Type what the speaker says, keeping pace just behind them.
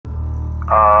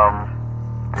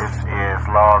This is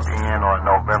logged in on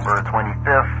November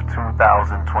 25th,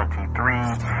 2023,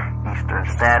 Eastern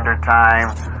Standard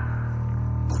Time.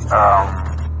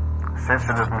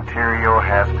 Sensitive material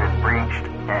has been breached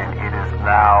and it is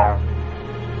now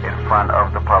in front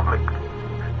of the public.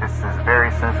 This is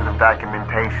very sensitive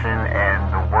documentation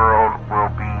and the world will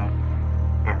be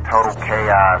in total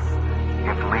chaos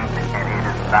if leaked, and it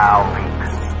is now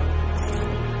leaked.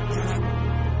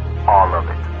 All of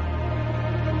it.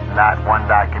 Not one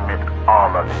document,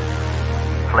 all of it.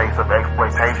 Place of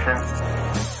exploitation,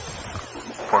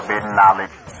 forbidden knowledge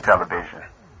television.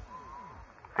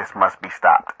 This must be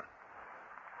stopped.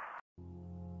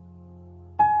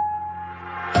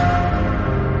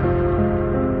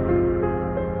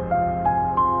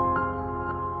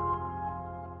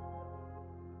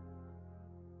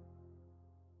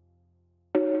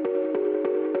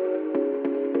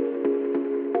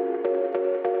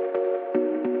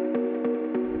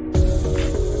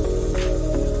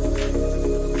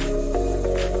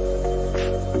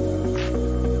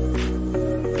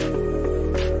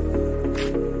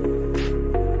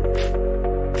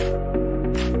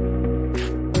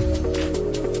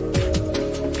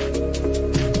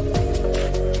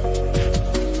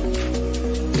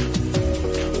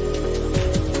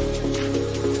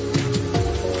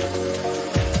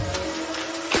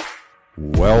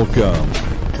 Welcome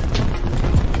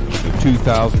to the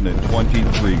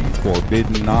 2023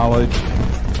 Forbidden Knowledge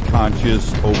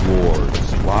Conscious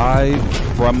Awards, live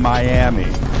from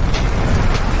Miami.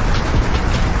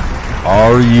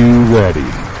 Are you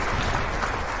ready?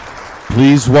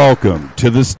 Please welcome to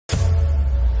the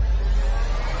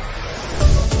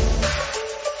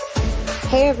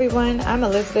Hey everyone, I'm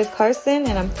Elisabeth Carson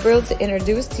and I'm thrilled to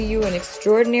introduce to you an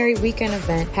extraordinary weekend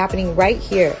event happening right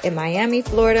here in Miami,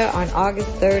 Florida on August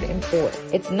 3rd and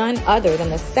 4th. It's none other than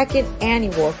the second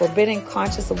annual Forbidden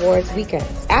Conscious Awards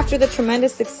weekends. After the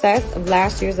tremendous success of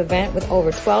last year's event with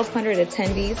over 1,200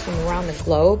 attendees from around the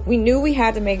globe, we knew we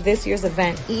had to make this year's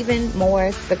event even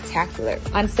more spectacular.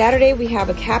 On Saturday, we have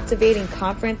a captivating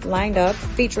conference lined up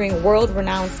featuring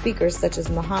world-renowned speakers such as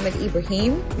Muhammad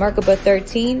Ibrahim, Merkaba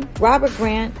 13, Robert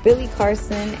Grant, Billy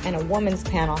Carson, and a women's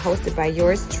panel hosted by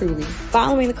yours truly.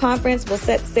 Following the conference, we'll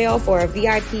set sail for a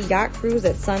VIP yacht cruise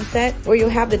at sunset where you'll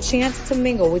have the chance to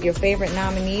mingle with your favorite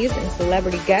nominees and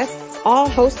celebrity guests, all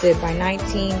hosted by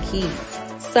 19 Keys.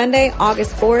 Sunday,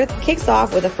 August 4th, kicks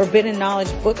off with a Forbidden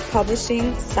Knowledge book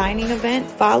publishing signing event,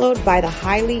 followed by the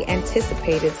highly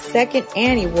anticipated second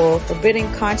annual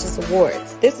Forbidden Conscious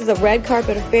Awards. This is a red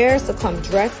carpet affair, so come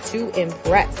dressed to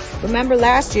impress. Remember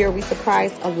last year we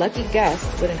surprised a lucky guest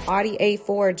with an Audi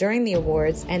A4 during the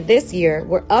awards, and this year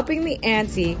we're upping the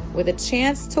ante with a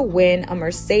chance to win a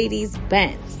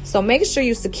Mercedes-Benz. So make sure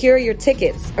you secure your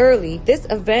tickets early. This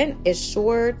event is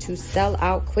sure to sell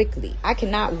out quickly. I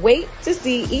cannot wait to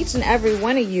see each and every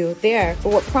one of you there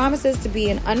for what promises to be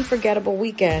an unforgettable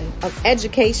weekend of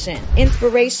education,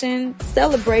 inspiration,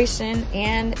 celebration,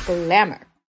 and glamour.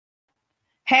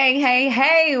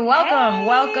 Hey,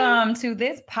 welcome to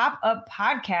this pop-up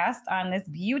podcast on this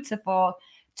beautiful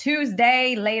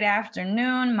Tuesday late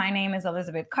afternoon. My name is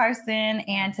Elisabeth Carson,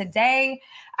 and today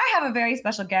I have a very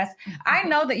special guest. I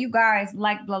know that you guys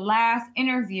like the last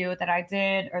interview that I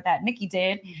did, or that Nikki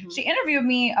did. She interviewed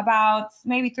me about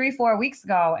maybe 3-4 weeks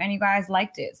ago, and you guys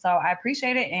liked it. So I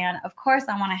appreciate it. And of course,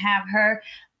 I want to have her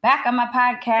back on my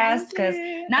podcast because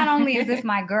not only is this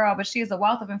my girl, but she is a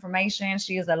wealth of information.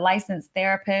 She is a licensed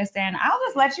therapist, and I'll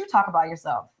just let you talk about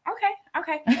yourself.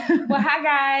 Okay. Well, hi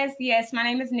guys. Yes, my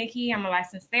name is Nikki. I'm a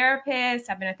licensed therapist.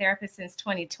 I've been a therapist since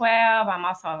 2012. I'm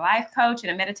also a life coach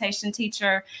and a meditation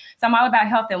teacher. So I'm all about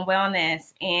health and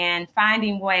wellness and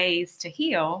finding ways to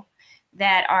heal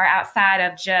that are outside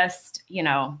of just,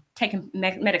 taking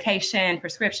medication,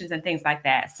 prescriptions, and things like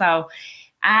that. So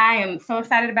I am so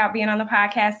excited about being on the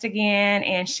podcast again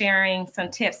and sharing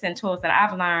some tips and tools that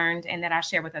I've learned and that I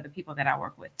share with other people that I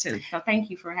work with too. So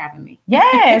thank you for having me.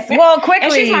 Yes. Well, quickly.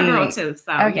 And she's my girl too.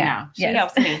 So, she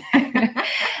helps me.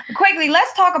 Quickly,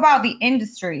 let's talk about the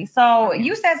industry. So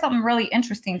you said something really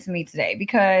interesting to me today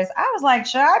because I was like,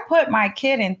 should I put my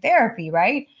kid in therapy,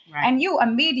 right? And you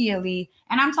immediately,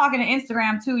 and I'm talking to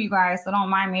Instagram too, you guys, so don't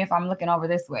mind me if I'm looking over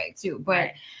this way too.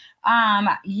 But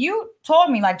you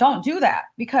told me, like, don't do that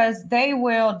because they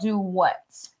will do what?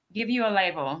 Give you a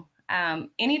label.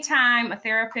 Anytime a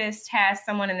therapist has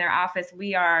someone in their office,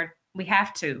 we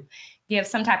have to give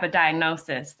some type of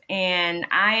diagnosis. And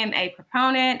I am a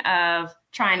proponent of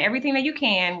trying everything that you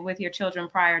can with your children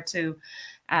prior to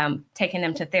taking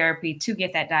them to therapy to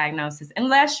get that diagnosis,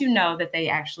 unless you know that they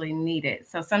actually need it.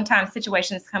 So sometimes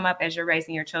situations come up as you're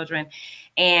raising your children,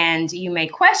 and you may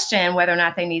question whether or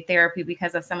not they need therapy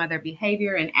because of some of their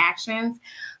behavior and actions.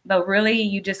 But really,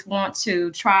 you just want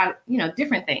to try,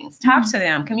 different things. Talk to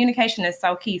them. Communication is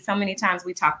so key. So many times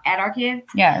we talk at our kids.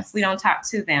 Yes. We don't talk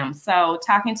to them. So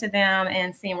talking to them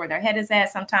and seeing where their head is at,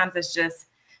 sometimes it's just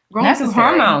going through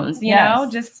hormones, you know,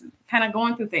 just kind of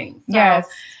going through things. So, yes.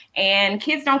 And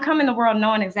kids don't come in the world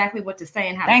knowing exactly what to say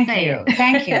and how to say it.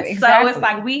 Thank you. Exactly. So it's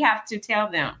like we have to tell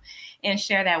them and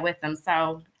share that with them.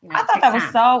 So I thought that was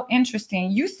so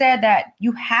interesting. You said that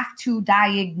you have to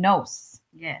diagnose.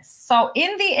 Yes. So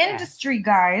in the industry,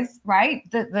 guys, right?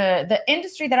 The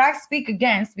industry that I speak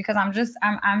against, because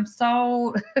I'm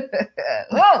so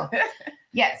whoa.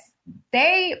 Yes,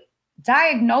 they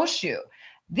diagnose you.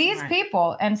 These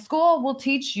people and school will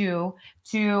teach you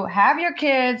to have your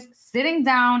kids sitting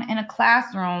down in a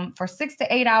classroom for 6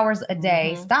 to 8 hours a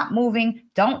day. Stop moving,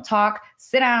 don't talk,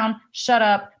 sit down, shut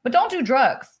up, but don't do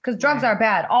drugs, because drugs are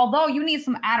bad. Although you need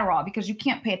some Adderall because you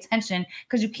can't pay attention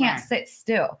because you can't sit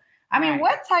still. I mean,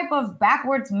 what type of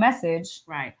backwards message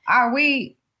are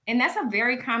we? And that's a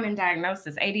very common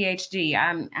diagnosis, ADHD.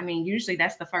 I mean, usually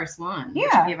that's the first one. Yeah.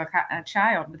 That you give a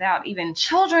child without even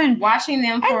children watching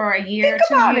them for a year,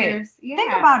 2 years. Yeah.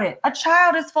 Think about it. A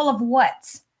child is full of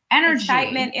what? Energy,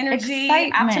 excitement,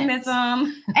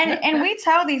 optimism. and we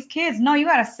tell these kids, no, you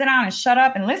got to sit down and shut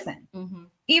up and listen.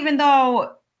 Even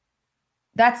though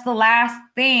that's the last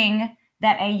thing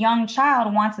that a young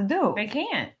child wants to do. They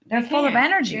can't. They're full of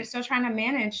energy. They're still trying to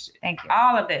manage Thank you.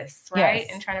 all of this, right? Yes.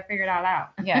 And trying to figure it all out.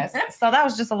 Yes. So that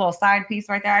was just a little side piece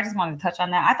right there. I just wanted to touch on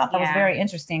that. I thought that was very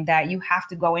interesting that you have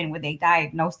to go in with a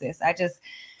diagnosis.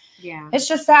 It's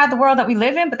just sad the world that we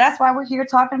live in, but that's why we're here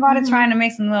talking about it, trying to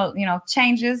make some little,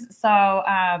 changes. So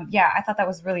I thought that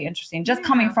was really interesting. Just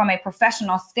coming from a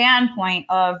professional standpoint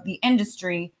of the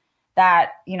industry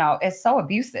that, is so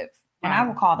abusive. And I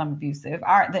will call them abusive.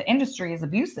 The industry is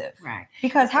abusive. Right.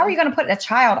 Because how are you going to put a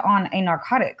child on a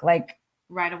narcotic? Like,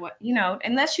 right away,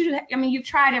 unless you've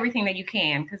tried everything that you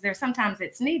can, because there's sometimes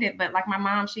it's needed. But like my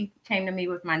mom, she came to me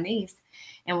with my niece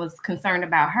and was concerned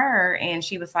about her. And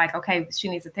she was like, okay, she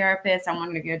needs a therapist. I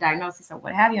wanted to get a diagnosis or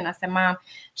what have you. And I said, Mom,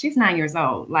 she's 9 years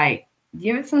old. Like,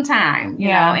 give it some time, you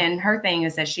know? And her thing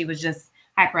is that she was just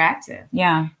hyperactive.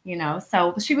 Yeah.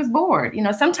 So she was bored.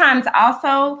 Sometimes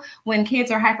also when kids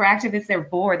are hyperactive, it's they're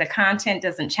bored. The content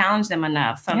doesn't challenge them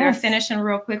enough. So they're finishing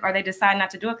real quick, or they decide not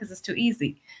to do it because it's too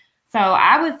easy. So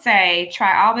I would say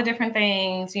try all the different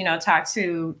things, talk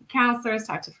to counselors,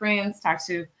 talk to friends, talk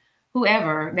to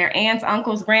whoever, their aunts,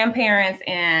 uncles, grandparents,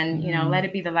 and, let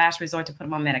it be the last resort to put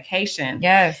them on medication.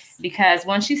 Yes. Because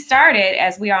once you start it,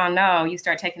 as we all know, you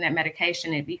start taking that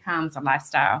medication, it becomes a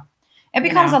lifestyle. It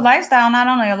becomes a lifestyle, not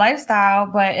only a lifestyle,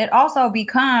 but it also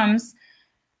becomes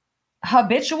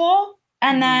habitual.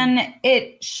 And then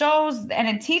it shows and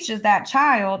it teaches that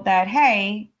child that,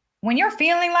 hey, when you're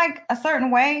feeling like a certain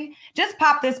way, just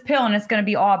pop this pill and it's going to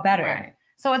be all better. Right.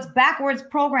 So it's backwards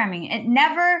programming.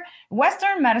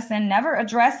 Western medicine never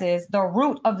addresses the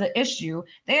root of the issue.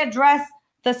 They address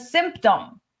the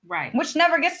symptom. Right. Which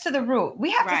never gets to the root. We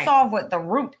have to solve what the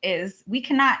root is. We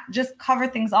cannot just cover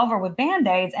things over with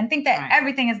Band-Aids and think that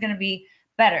everything is going to be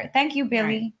better. Thank you,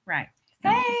 Billy. Right.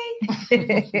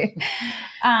 Hey.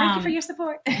 Thank you for your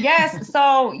support. Yes.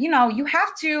 So, you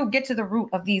have to get to the root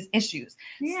of these issues.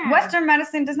 Yeah. Western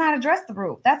medicine does not address the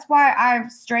root. That's why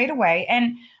I've strayed away.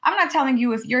 And I'm not telling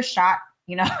you if you're shot,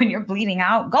 and you're bleeding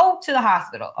out, go to the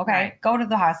hospital. Okay. Right. Go to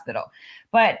the hospital.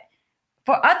 But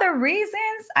for other reasons,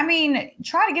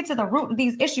 try to get to the root of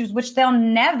these issues, which they'll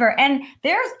never. And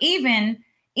there's even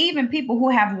people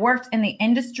who have worked in the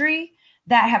industry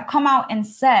that have come out and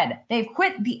said they've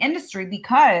quit the industry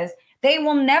because they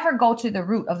will never go to the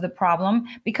root of the problem,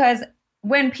 because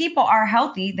when people are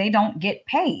healthy, they don't get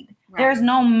paid. Right. There's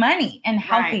no money in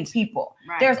healthy people.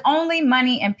 Right. There's only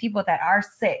money in people that are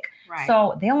sick. Right.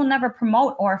 So they will never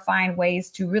promote or find ways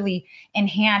to really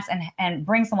enhance and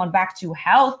bring someone back to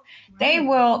health. Right. They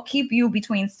will keep you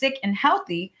between sick and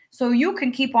healthy so you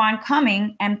can keep on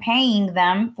coming and paying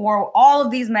them for all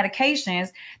of these medications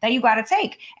that you got to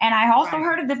take. And I also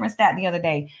heard a different stat the other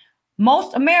day.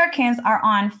 Most Americans are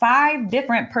on 5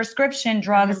 different prescription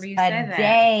drugs a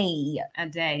day. A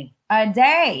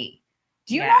day.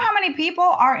 Do you know how many people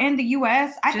are in the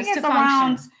U.S.? I think it's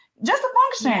around... Just to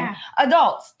function. Yeah.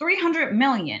 Adults, 300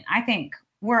 million, I think,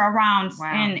 were around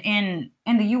in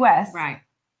the U.S. Right.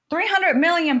 300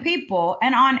 million people.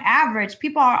 And on average,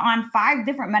 people are on 5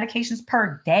 different medications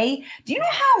per day. Do you know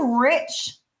how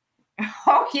rich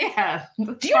Oh yeah.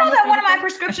 Do you know that one of my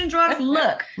prescription drugs?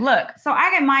 Look. So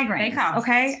I get migraines. They cost.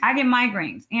 Okay, I get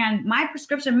migraines, and my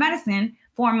prescription medicine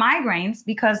for migraines,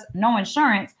 because no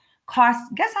insurance,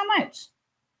 costs. Guess how much?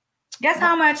 Guess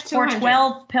how much for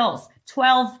 12 pills?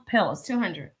 12 pills.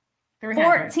 200.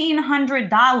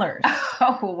 $1,400.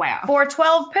 Oh wow. For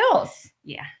 12 pills.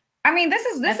 Yeah. I mean, this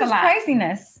is a lot.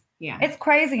 craziness. Yeah. It's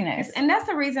craziness. And that's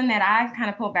the reason that I kind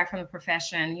of pulled back from the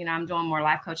profession. You know, I'm doing more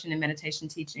life coaching and meditation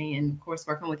teaching, and of course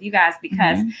working with you guys,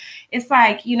 because it's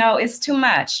like, you know, it's too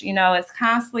much. You know, it's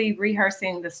constantly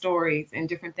rehearsing the stories and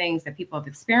different things that people have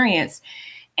experienced.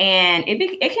 And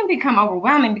it can become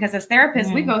overwhelming, because as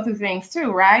therapists, we go through things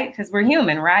too, right? Because we're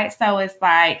human, right? So it's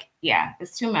like, yeah,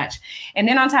 it's too much. And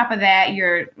then on top of that,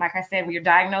 you're, like I said, when you're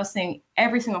diagnosing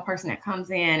every single person that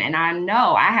comes in, and I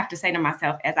know I have to say to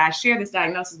myself, as I share this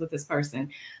diagnosis with this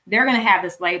person, they're going to have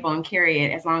this label and carry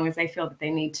it as long as they feel that they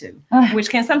need to,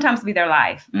 which can sometimes be their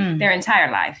life, their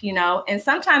entire life, you know, and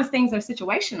sometimes things are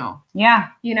situational. Yeah.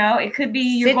 You know, it could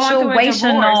be you're going through a divorce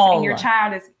and your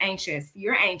child is anxious,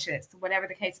 you're anxious, whatever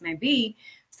the case may be.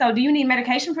 So do you need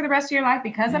medication for the rest of your life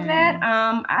because of that?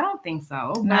 I don't think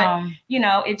so. No. But, you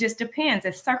know, it just depends.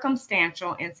 It's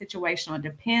circumstantial and situational. It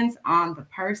depends on the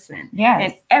person. Yes.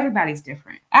 And everybody's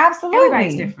different. Absolutely.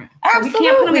 Everybody's different. Absolutely. So we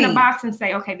can't put them in a box and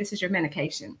say, okay, this is your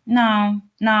medication. No.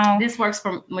 This works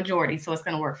for majority, so it's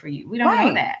going to work for you. We don't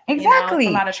know that. Exactly.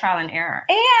 You know, it's a lot of trial and error.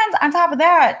 And on top of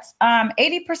that,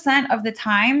 80% of the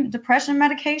time, depression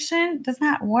medication does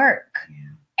not work.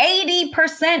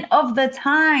 80% of the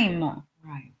time.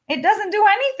 Right. It doesn't do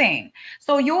anything.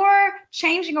 So you're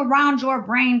changing around your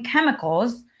brain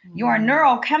chemicals, your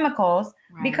neurochemicals,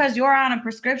 because you're on a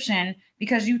prescription,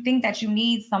 because you think that you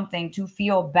need something to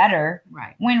feel better.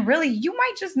 Right. When really you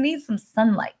might just need some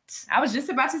sunlight. I was just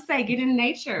about to say, get in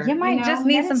nature. You might just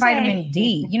need some vitamin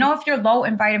D. You know, if you're low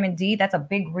in vitamin D, that's a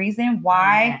big reason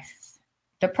why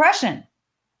depression.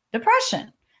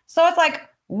 So it's like,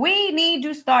 we need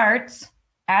to start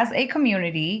as a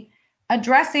community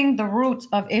addressing the root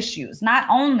of issues, not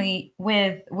only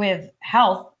with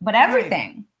health, but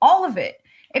everything, all of it.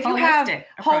 If you have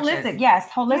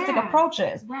holistic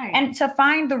approaches, and to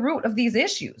find the root of these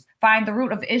issues, find the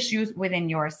root of issues within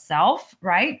yourself,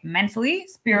 right? Mentally,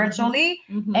 spiritually,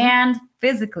 and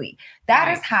physically.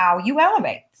 That is how you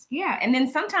elevate. Yeah. And then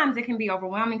sometimes it can be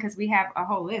overwhelming because we have a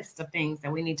whole list of things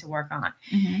that we need to work on.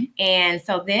 And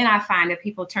so then I find that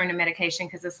people turn to medication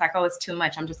because it's like, oh, it's too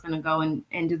much. I'm just going to go and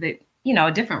do the, you know,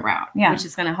 a different route, which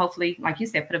is going to hopefully, like you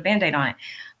said, put a Band-Aid on it.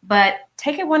 But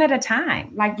take it one at a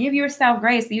time. Like, give yourself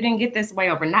grace. You didn't get this way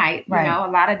overnight. You know,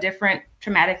 a lot of different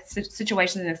traumatic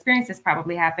situations and experiences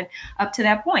probably happen up to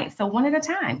that point. So one at a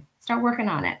time. Start working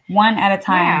on it. One at a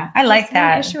time. Yeah, I like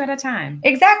that. One issue at a time.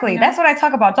 Exactly. You know? That's what I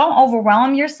talk about. Don't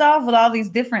overwhelm yourself with all these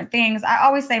different things. I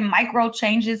always say micro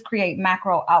changes create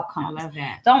macro outcomes. I love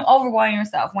that. Don't overwhelm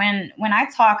yourself. When I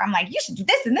talk, I'm like, you should do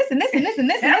this and this and this and this and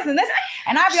this and this and this.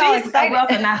 And I'll be all excited. A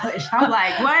wealth of knowledge. I'm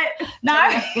like, what? No,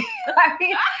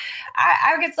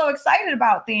 I get so excited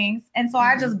about things. And so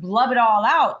I just blub it all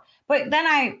out. But then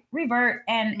I revert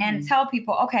and tell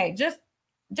people, okay, just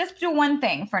do one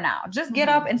thing for now. Just get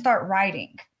up and start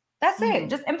writing. That's it.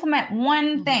 Just implement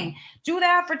one thing. Do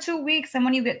that for 2 weeks. And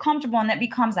when you get comfortable and that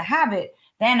becomes a habit,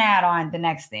 then add on the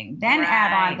next thing. Then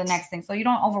add on the next thing. So you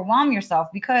don't overwhelm yourself,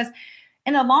 because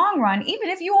in the long run, even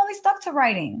if you only stuck to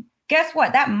writing, guess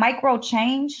what? That micro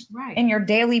change in your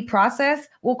daily process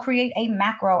will create a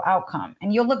macro outcome.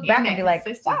 And you'll look back and be like,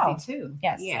 wow. Too.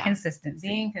 Yes, consistency.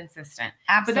 Being consistent.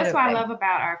 Absolutely. But that's what I love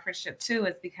about our friendship too,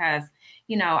 is because,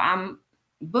 you know,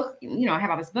 I have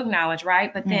all this book knowledge,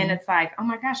 right? But then it's like, oh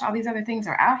my gosh, all these other things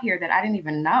are out here that I didn't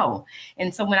even know.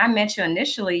 And so when I met you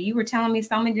initially, you were telling me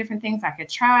so many different things I could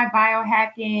try,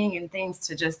 biohacking and things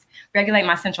to just regulate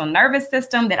my central nervous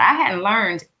system that I hadn't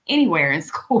learned anywhere in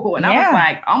school. And I was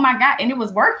like, oh my God. And it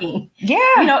was working,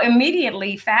 you know,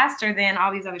 immediately, faster than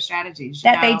all these other strategies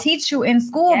that they teach you in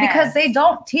school, because they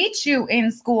don't teach you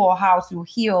in school how to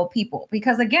heal people.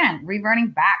 Because again, reverting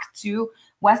back to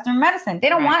Western medicine, they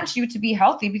don't want you to be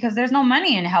healthy because there's no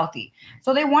money in healthy.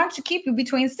 So they want to keep you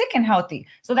between sick and healthy.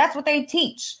 So that's what they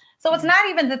teach. So it's not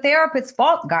even the therapist's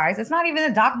fault, guys. It's not even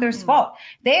the doctor's fault.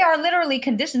 They are literally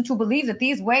conditioned to believe that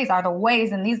these ways are the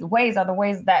ways and these ways are the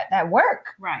ways that work.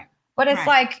 Right. But it's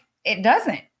like, it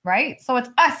doesn't, right? So it's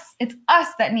us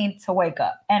that need to wake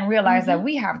up and realize that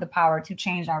we have the power to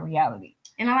change our reality.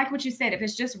 And I like what you said. If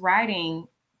it's just writing,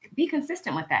 be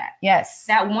consistent with that. Yes.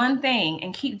 That one thing,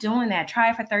 and keep doing that. Try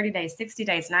it for 30 days, 60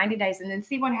 days, 90 days, and then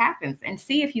see what happens and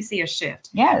see if you see a shift.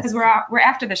 Yes. Because we're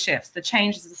after the shifts. The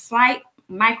change is a slight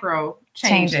micro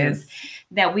changes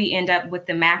that we end up with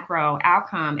the macro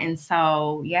outcome. And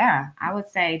so, yeah, I would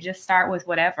say just start with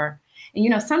whatever. And, you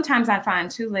know, sometimes I find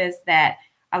too, Liz, that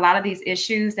a lot of these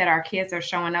issues that our kids are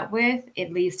showing up with,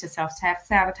 it leads to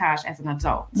self-sabotage as an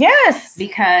adult. Yes.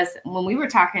 Because when we were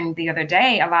talking the other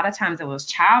day, a lot of times it was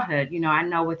childhood. You know, I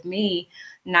know with me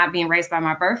not being raised by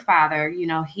my birth father, you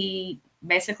know, he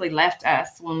basically left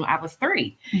us when I was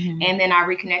 3. And then I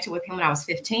reconnected with him when I was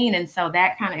 15. And so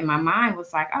that kind of in my mind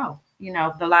was like, oh, you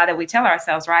know, the lie that we tell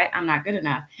ourselves, right? I'm not good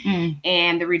enough.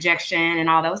 And the rejection and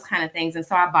all those kind of things. And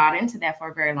so I bought into that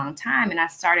for a very long time. And I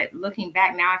started looking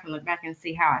back. Now I can look back and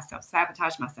see how I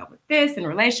self-sabotage myself with this and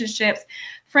relationships,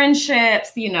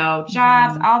 friendships, you know,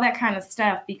 jobs, all that kind of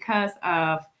stuff because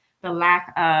of the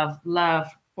lack of love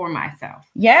for myself.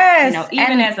 Yes. You know,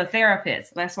 even as a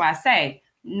therapist, that's why I say,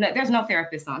 no, there's no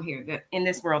therapist on here that in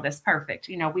this world that's perfect.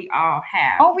 You know, we all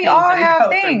have. Oh, we all have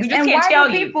things. And why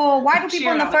do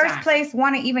people in the first place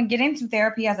want to even get into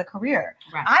therapy as a career?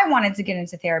 Right. I wanted to get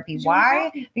into therapy.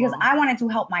 Why? Because I wanted to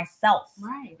help myself.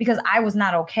 Right. Because I was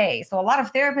not okay. So a lot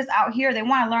of therapists out here, they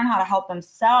want to learn how to help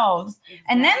themselves.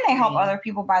 And then they help other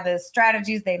people by the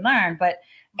strategies they learn. But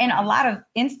in a lot of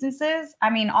instances, I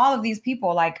mean, all of these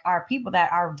people are people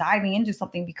that are diving into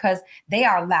something because they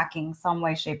are lacking some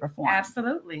way, shape, or form.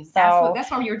 Absolutely. So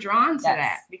that's why you're drawn to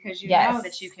that, because you know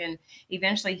that you can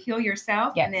eventually heal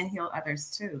yourself and then heal others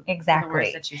too. Exactly. The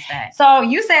words that you say. So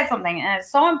you said something, and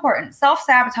it's so important.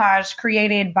 Self-sabotage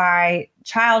created by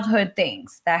childhood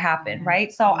things that happen, right?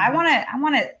 So I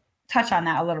want to touch on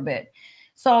that a little bit.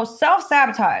 So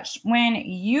self-sabotage, when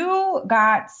your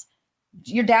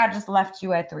dad just left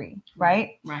you at 3,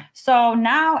 right? Right. So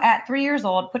now at 3 years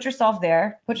old, put yourself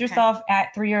there, put yourself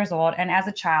at 3 years old. And as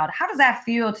a child, how does that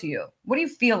feel to you? What do you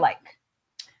feel like?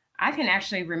 I can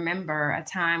actually remember a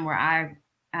time where I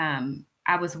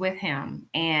was with him,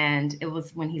 and it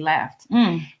was when he left.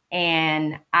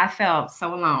 And I felt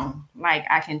so alone. Like,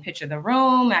 I can picture the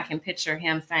room. I can picture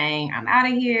him saying, I'm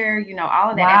out of here. You know,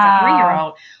 all of that as a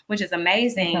 3-year-old, which is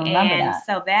amazing. And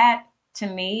so that, to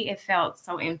me, it felt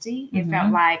so empty. It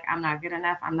felt like I'm not good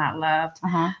enough. I'm not loved.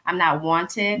 I'm not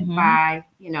wanted by,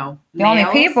 you know, the only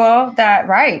people that,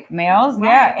 males.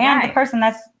 And the person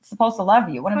that's supposed to love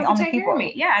you. One of the only people.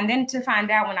 Yeah. And then to find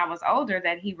out when I was older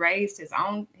that he raised his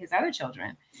other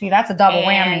children. See, that's a double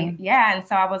whammy. Yeah. And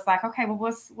so I was like, okay, well,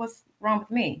 what's wrong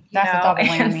with me? That's a double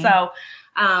whammy. And so,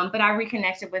 but I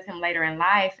reconnected with him later in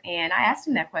life, and I asked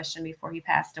him that question before he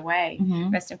passed away.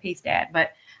 Rest in peace, Dad.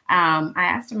 But I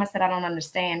asked him, I said, I don't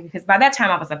understand, because by that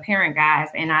time I was a parent, guys,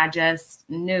 and I just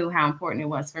knew how important it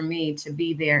was for me to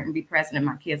be there and be present in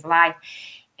my kid's life.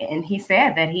 And he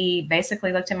said that he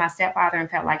basically looked at my stepfather and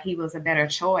felt like he was a better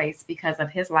choice because of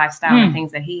his lifestyle and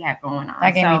things that he had going on.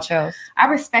 That gave me chills. I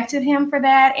respected him for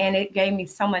that, and it gave me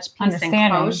so much peace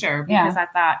and closure, because I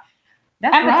thought,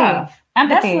 that's love.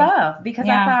 That's love, because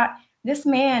I thought, this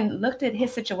man looked at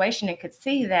his situation and could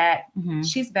see that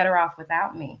she's better off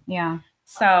without me. Yeah.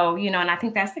 So, you know, and I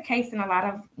think that's the case in a lot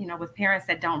of, you know, with parents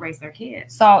that don't raise their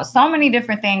kids. So many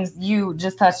different things you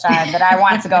just touched on that I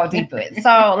want to go deep with.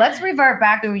 So let's revert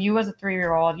back to you as a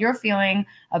 3-year-old. You're feeling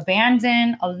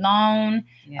abandoned, alone,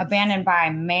 abandoned by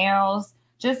males,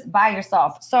 just by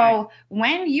yourself. So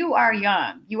when you are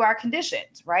young, you are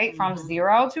conditioned, right? From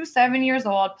 0 to 7 years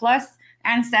old, plus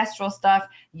ancestral stuff,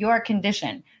 you're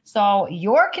conditioned. So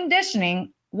your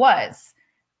conditioning was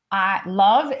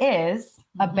love is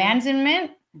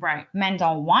abandonment. Right. Men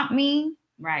don't want me.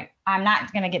 Right. I'm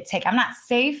not going to get taken. I'm not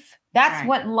safe. That's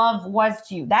what love was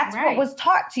to you. That's what was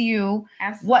taught to you.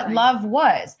 Absolutely. What love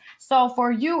was. So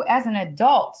for you as an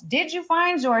adult, did you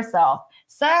find yourself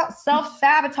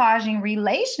self-sabotaging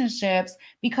relationships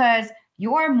because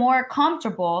you're more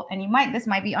comfortable, and this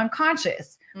might be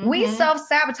unconscious. We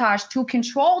self-sabotage to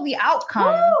control the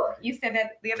outcome. Woo! You said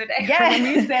that the other day. Yes.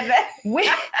 When you said that.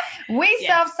 we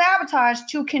self-sabotage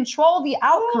to control the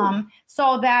outcome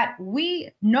so that we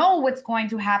know what's going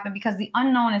to happen, because the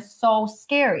unknown is so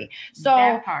scary. So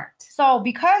that part. So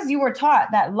because you were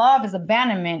taught that love is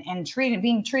abandonment and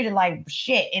being treated like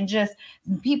shit and just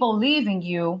people leaving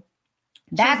you,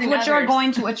 that's what you're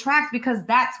going to attract, because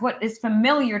that's what is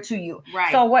familiar to you.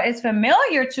 Right. So what is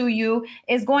familiar to you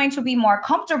is going to be more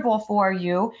comfortable for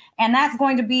you. And that's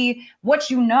going to be what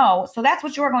you know. So that's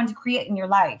what you're going to create in your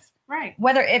life. Right.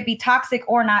 Whether it be toxic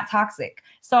or not toxic.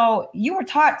 So you were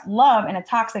taught love in a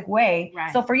toxic way.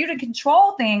 Right. So for you to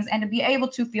control things and to be able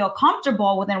to feel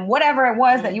comfortable within whatever it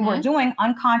was that you were doing,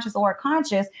 unconscious or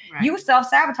conscious, you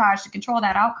self-sabotage to control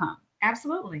that outcome.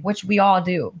 Absolutely. which we all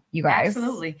do, you guys.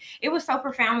 Absolutely. It was so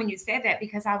profound when you said that,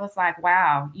 because I was like,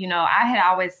 wow, I had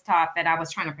always thought that I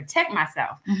was trying to protect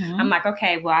myself. Mhm. I'm like,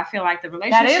 okay, well, I feel like the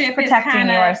relationship That is protecting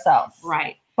yourself.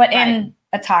 Right. But in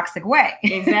a toxic way.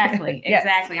 Exactly. Yes.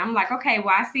 Exactly. I'm like, okay,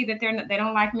 well, I see that they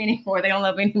don't like me anymore. They don't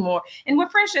love me anymore. And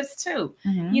with friendships too,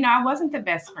 Mhm. I wasn't the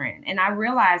best friend. And I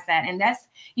realized that. And that's,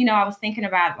 I was thinking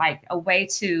about like a way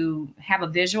to have a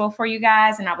visual for you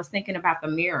guys. And I was thinking about the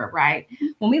mirror, right?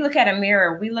 When we look at a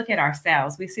mirror, we look at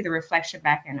ourselves. We see the reflection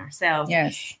back in ourselves.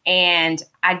 Yes. And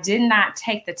I did not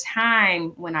take the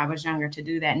time when I was younger to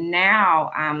do that. Now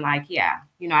I'm like, yeah,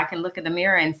 I can look at the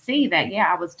mirror and see that,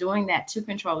 yeah, I was doing that to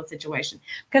control the situation.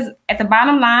 Because at the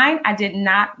bottom line, I did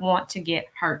not want to get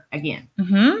hurt again.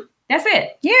 Mm-hmm. That's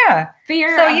it. Yeah.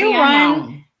 Fear. So of you the run,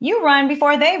 unknown. you run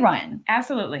before they run.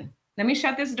 Absolutely. Let me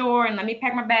shut this door and let me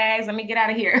pack my bags. Let me get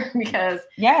out of here, because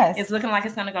Yes. it's looking like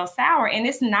it's going to go sour. And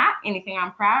it's not anything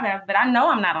I'm proud of, but I know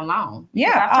I'm not alone.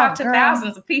 Yeah. I've talked to girl.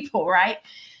 thousands of people, right?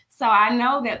 So I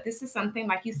know that this is something,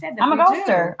 like you said, that I'm a we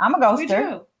ghoster. I'm a do. We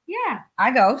ghoster. do. Yeah.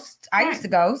 I ghost. I Right. used to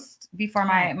ghost before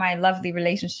Right. my lovely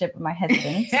relationship with my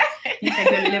husband. You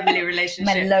said your lovely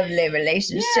relationship. My lovely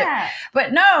relationship. Yeah.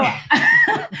 But no,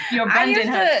 Your I abundant used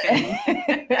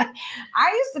husband. to,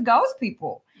 I used to ghost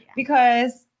people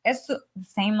because it's the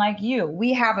same like you.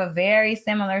 We have a very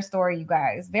similar story, you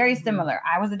guys. Very similar.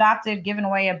 I was adopted, given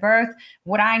away at birth.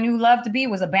 What I knew love to be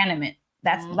was abandonment.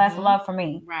 That's less love for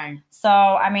me. Right. So,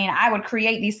 I mean, I would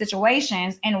create these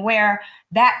situations and where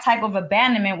that type of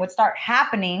abandonment would start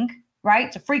happening,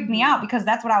 right? To freak me out, because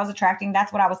that's what I was attracting.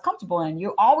 That's what I was comfortable in.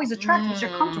 You always attract what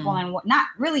you're comfortable in, what not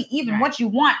really even what you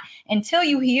want. Until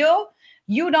you heal,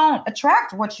 you don't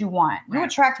attract what you want. You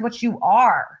attract what you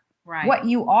are. Right. What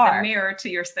you are. The mirror to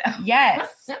yourself.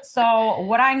 Yes. So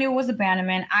what I knew was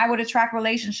abandonment. I would attract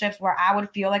relationships where I would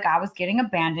feel like I was getting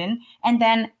abandoned. And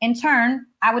then in turn,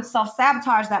 I would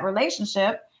self-sabotage that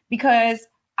relationship because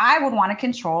I would want to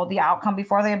control the outcome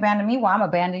before they abandon me. Well, I'm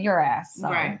abandon your ass. So.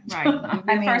 Right. I'm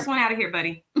the first one out of here,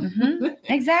 buddy.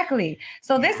 Exactly.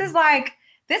 So this is like,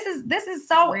 this is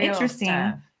so Real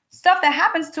interesting. Stuff that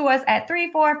happens to us at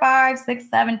 3, 4, 5, 6,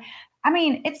 7. I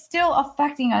mean, it's still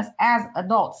affecting us as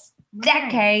adults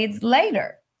decades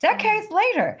later.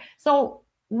 So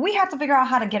we have to figure out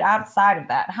how to get outside of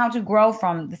that, how to grow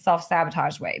from the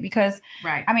self-sabotage way. Because,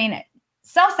 I mean,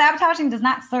 self-sabotaging does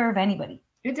not serve anybody.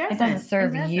 It doesn't. It doesn't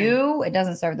serve you. It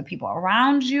doesn't serve the people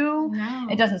around you. No.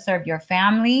 It doesn't serve your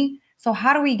family. So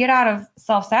how do we get out of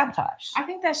self-sabotage? I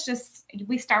think that's just,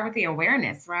 we start with the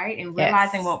awareness, right? And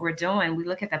realizing what we're doing. We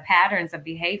look at the patterns of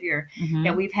behavior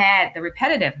that we've had, the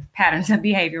repetitive patterns of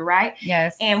behavior, right?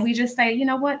 Yes. And we just say, you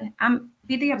know what?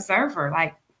 Be the observer.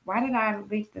 Like, why did I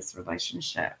leave this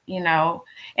relationship?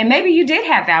 And maybe you did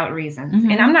have valid reasons.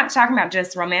 And I'm not talking about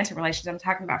just romantic relationships. I'm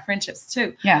talking about friendships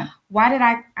too. Yeah. Why did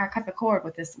I cut the cord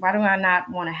with this? Why do I not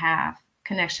want to have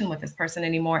connection with this person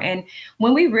anymore? And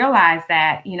when we realize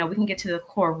that, we can get to the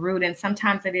core root, and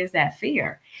sometimes it is that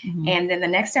fear. And then the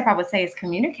next step I would say is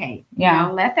communicate.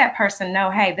 Let that person know,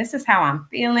 hey, this is how I'm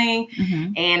feeling.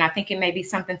 And I think it may be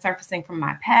something surfacing from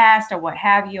my past or what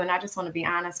have you. And I just want to be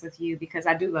honest with you because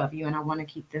I do love you and I want to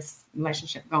keep this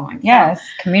relationship going. Yes.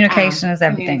 So, communication is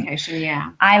everything. Communication,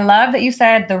 yeah. I love that you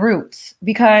said the roots,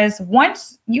 because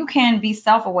once you can be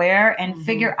self-aware and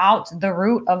figure out the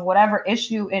root of whatever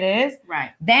issue it is,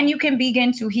 then you can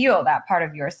begin to heal that part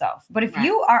of yourself. But if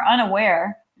you are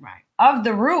unaware of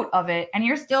the root of it, and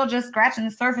you're still just scratching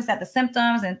the surface at the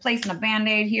symptoms and placing a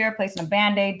Band-Aid here, placing a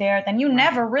Band-Aid there, then you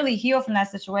never really heal from that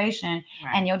situation,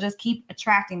 and you'll just keep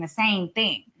attracting the same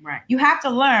thing. You have to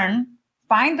learn,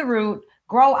 find the root,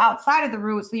 grow outside of the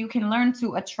root so you can learn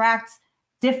to attract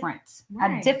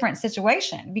a different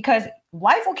situation, because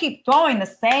life will keep throwing the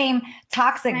same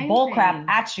toxic bullcrap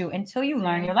at you until you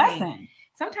learn your lesson.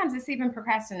 Sometimes it's even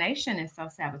procrastination and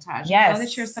self-sabotage. Yes. You know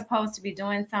that you're supposed to be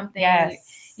doing something,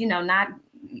 not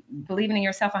believing in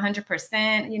yourself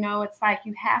 100%. It's like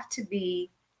you have to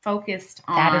be focused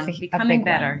on becoming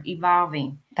better,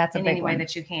 evolving in any way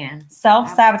that you can.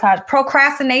 Self-sabotage.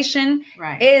 Procrastination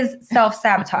is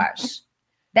self-sabotage.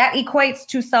 That equates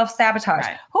to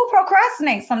self-sabotage. Who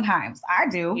procrastinates sometimes? I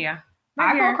do. Yeah.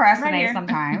 I procrastinate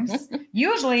sometimes,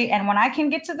 usually. And when I can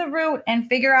get to the root and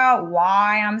figure out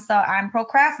why I'm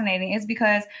procrastinating, is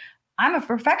because I'm a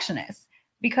perfectionist.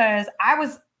 Because I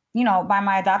was, by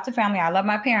my adopted family, I love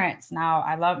my parents. Now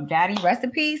I love daddy, rest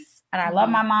in peace. And I love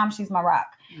my mom. She's my rock.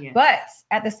 Yes. But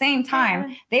at the same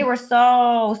time, they were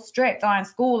so strict on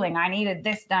schooling. I needed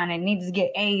this done and needed to get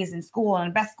A's in school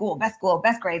and best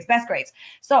grades.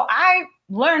 So I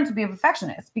learned to be a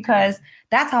perfectionist because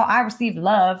that's how I received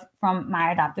love from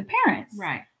my adopted parents.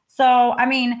 Right. So, I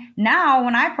mean, now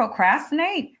when I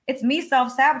procrastinate, it's me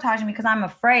self-sabotaging because I'm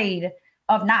afraid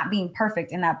of not being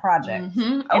perfect in that project.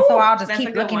 And so I'll just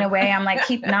keep looking away. I'm like,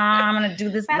 I'm going to do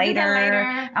this later.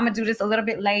 I'm going to do this a little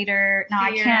bit later. No,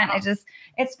 I can't.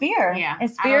 It's fear. Yeah.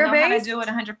 It's fear-based. I don't know how to do it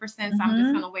 100%, so I'm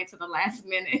just going to wait till the last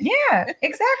minute. Yeah,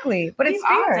 exactly. But it's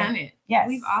fear. We've all done it. Yes.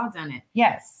 We've all done it.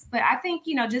 Yes. But I think,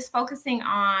 just focusing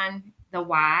on the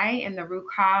why and the root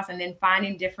cause, and then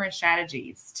finding different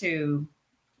strategies to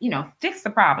fix the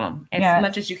problem as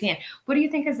much as you can. What do you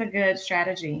think is a good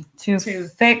strategy to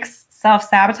fix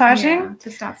self-sabotaging? Yeah,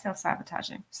 to stop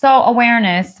self-sabotaging. So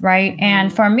awareness, right?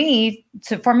 And for me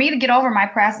to get over my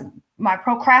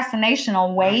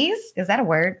procrastinational ways, is that a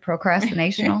word?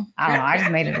 Procrastinational? I don't know. I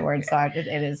just made it a word, so it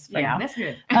is for now. That's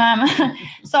good.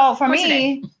 So for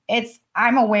me,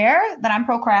 I'm aware that I'm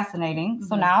procrastinating.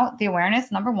 So now the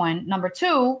awareness, number one. Number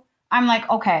two, I'm like,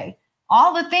 okay,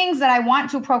 all the things that I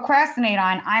want to procrastinate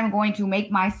on, I'm going to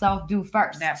make myself do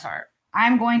first. That part.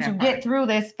 I'm going to get through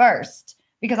this first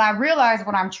because I realize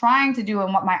what I'm trying to do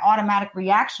and what my automatic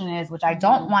reaction is, which I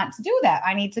don't want to do that.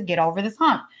 I need to get over this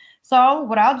hump. So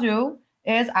what I'll do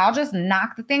is I'll just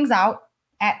knock the things out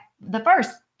at the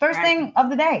first thing of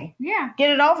the day. Yeah. Get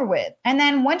it over with. And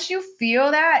then once you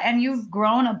feel that and you've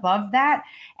grown above that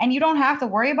and you don't have to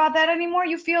worry about that anymore,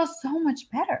 you feel so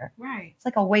much better. Right. It's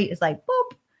like a weight. It's like,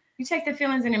 boop. You take the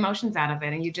feelings and emotions out of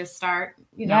it and you just start,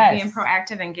 being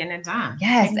proactive and getting it done.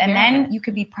 Yes. And then you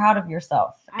could be proud of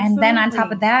yourself. Absolutely. And then on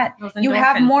top of that, you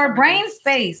have more brain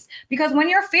space because when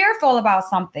you're fearful about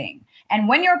something and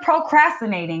when you're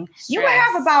procrastinating, you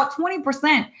have about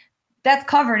 20% that's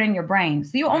covered in your brain.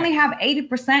 So you only have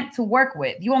 80% to work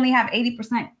with. You only have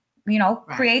 80%,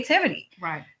 creativity.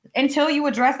 Right. Until you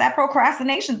address that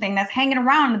procrastination thing that's hanging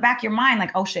around in the back of your mind,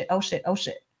 like, oh shit, oh shit, oh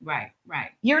shit. Right, right.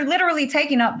 You're literally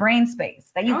taking up brain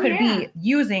space that you could be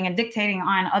using and dictating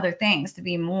on other things to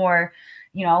be more,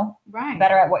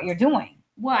 better at what you're doing.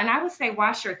 Well, and I would say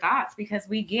watch your thoughts because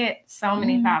we get so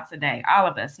many thoughts a day, all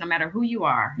of us, no matter who you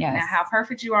are, yes. Now, how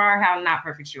perfect you are, how not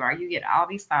perfect you are. You get all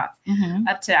these thoughts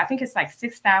up to, I think it's like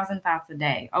 6,000 thoughts a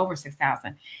day, over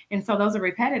 6,000. And so those are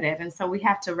repetitive. And so we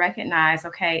have to recognize,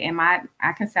 okay,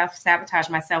 I can self-sabotage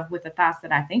myself with the thoughts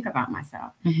that I think about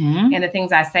myself and the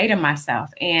things I say to myself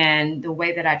and the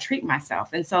way that I treat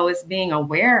myself. And so it's being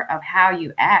aware of how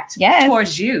you act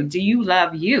towards you. Do you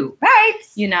love you? Right.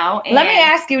 And let me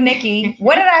ask you, Nikki,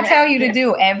 what did I tell you to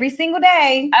do every single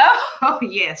day? Oh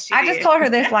yes. I just told her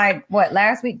this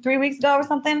last week, 3 weeks ago or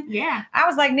something. Yeah. I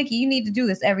was like, Nikki, you need to do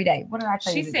this every day. What did I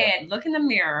tell you? She said, look in the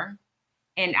mirror,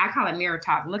 and I call it mirror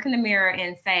talk. Look in the mirror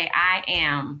and say, I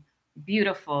am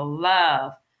beautiful,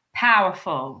 love,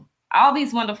 powerful, all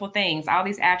these wonderful things, all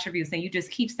these attributes. And you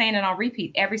just keep saying it on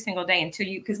repeat every single day until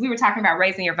because we were talking about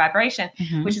raising your vibration,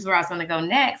 which is where I was going to go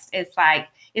next. It's like,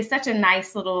 it's such a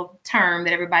nice little term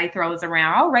that everybody throws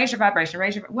around. Oh, raise your vibration,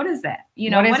 what is that?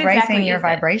 What is raising your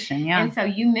vibration? Yeah. And so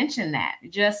you mentioned that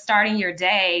just starting your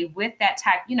day with that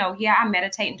type, I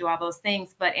meditate and do all those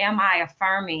things, but am I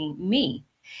affirming me?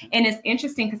 And it's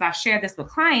interesting because I've shared this with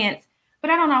clients, but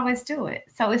I don't always do it.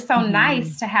 So it's so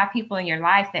nice to have people in your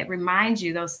life that remind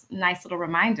you those nice little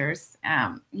reminders,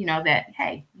 that,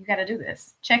 hey, you got to do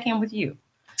this. Check in with you.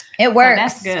 It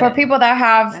works for people that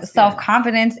have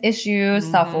self-confidence issues,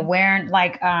 self-awareness,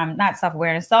 not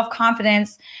self-awareness,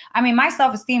 self-confidence. I mean, my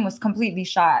self-esteem was completely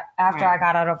shot after I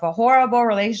got out of a horrible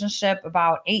relationship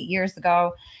about 8 years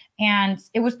ago. And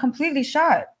it was completely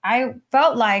shot. I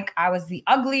felt like I was the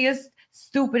ugliest,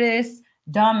 stupidest,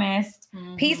 dumbest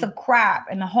piece of crap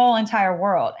in the whole entire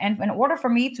world. And in order for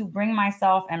me to bring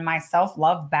myself and my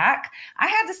self-love back, I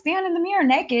had to stand in the mirror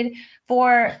naked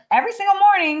for every single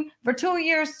morning for 2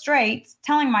 years straight,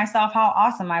 telling myself how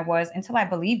awesome I was until I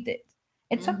believed it.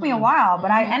 It took me a while,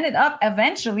 but I ended up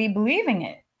eventually believing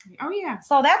it. Oh yeah.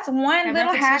 So that's one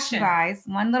little hack, guys.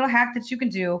 One little hack that you can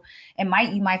do. You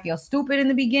might feel stupid in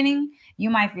the beginning. You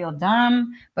might feel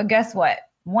dumb, but guess what?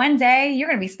 One day you're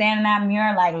gonna be standing in that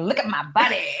mirror like, look at my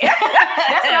body. That's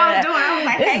what I was doing. I was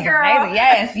like, hey girl, amazing.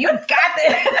 Yes, you got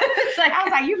this. I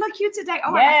was like, you look cute today.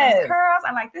 Oh, I like those curls.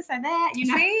 I like this and that.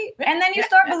 See? And then you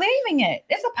start believing it.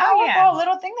 It's a powerful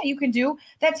little thing that you can do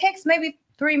that takes maybe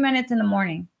 3 minutes in the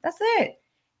morning. That's it.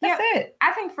 That's it.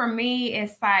 I think for me,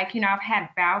 it's like, I've had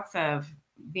bouts of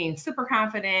being super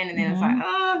confident, and then it's like,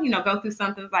 go through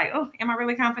something. It's like, oh, am I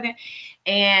really confident?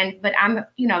 But I'm,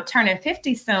 turning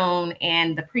 50 soon,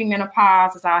 and the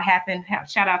premenopause is all happening.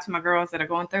 Shout out to my girls that are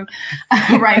going through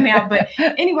right now. But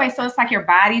anyway, so it's like your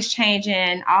body's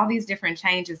changing, all these different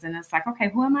changes, and it's like, okay,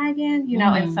 who am I again?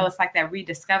 And so it's like that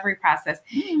rediscovery process.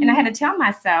 And I had to tell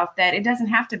myself that it doesn't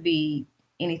have to be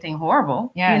anything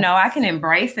horrible. Yes. You know, I can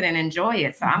embrace it and enjoy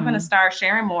it. So I'm going to start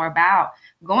sharing more about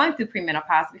going through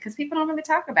premenopause because people don't really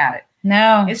talk about it.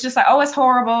 No. It's just like, oh, it's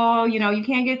horrible. You know, you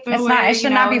can't get through it. It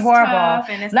should not be it's horrible. tough,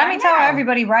 and it's Let like, me tell no.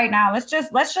 everybody right now, let's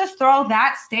just throw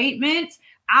that statement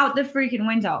out the freaking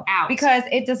window. Out. Because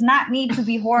it does not need to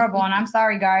be horrible. And I'm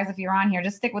sorry, guys, if you're on here,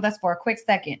 just stick with us for a quick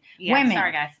second. Yeah, Women,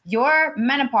 sorry, guys. your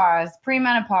menopause,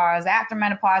 premenopause, after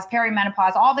menopause,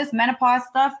 perimenopause, all this menopause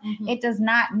stuff, it does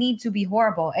not need to be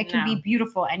horrible. It can be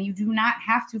beautiful, and you do not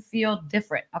have to feel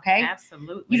different, okay?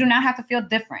 Absolutely. You do not have to feel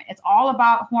different. It's all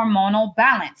about hormonal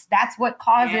balance. That's what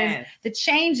causes the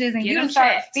changes, and you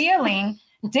start feeling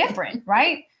different,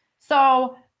 right?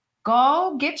 So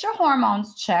go get your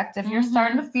hormones checked. If you're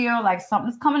starting to feel like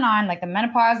something's coming on, like the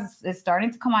menopause is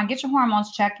starting to come on, get your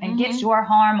hormones checked and get your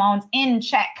hormones in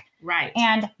check. Right.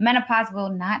 And menopause will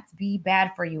not be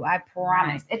bad for you. I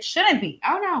promise. It shouldn't be.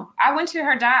 Oh, no. I went to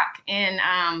her doc and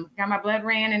got my blood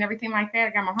ran and everything like that.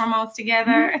 I got my hormones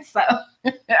together. So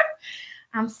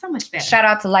I'm so much better. Shout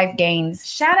out to Life Gains.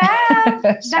 Shout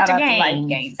out. Shout Dr. out to Life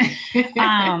Gains.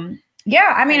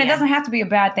 Yeah, I mean, it doesn't have to be a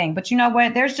bad thing. But you know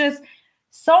what? There's just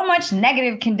so much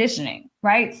negative conditioning,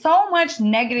 right? So much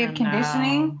negative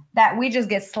conditioning that we just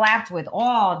get slapped with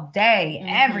all day,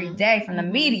 every day from the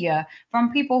media,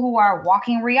 from people who are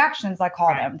walking reactions, I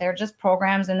call them. They're just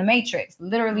programs in the matrix,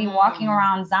 literally walking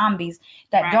around zombies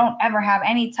that don't ever have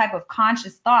any type of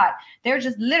conscious thought. They're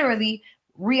just literally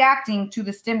reacting to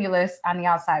the stimulus on the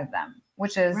outside of them,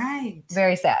 which is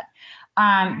very sad.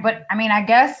 But I mean, I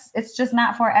guess it's just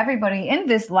not for everybody in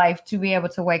this life to be able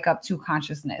to wake up to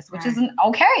consciousness, which isn't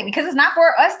okay, because it's not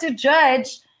for us to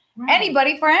judge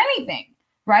anybody for anything,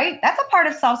 right? That's a part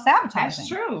of self-sabotaging. That's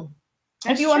true.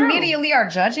 If you immediately are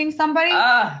judging somebody,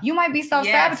 you might be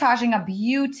self-sabotaging a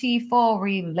beautiful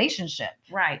relationship,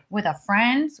 with a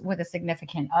friend, with a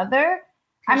significant other.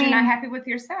 I mean, you're not happy with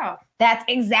yourself. That's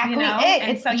exactly it.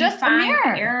 And it's so just you find a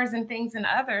mirror. errors and things in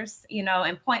others, you know,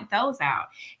 and point those out.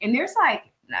 And there's like,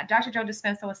 Dr. Joe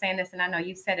Dispenza was saying this, and I know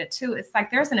you've said it too. It's like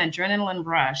there's an adrenaline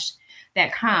rush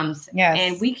that comes,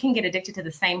 and we can get addicted to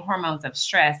the same hormones of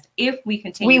stress if we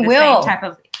continue same type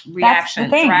of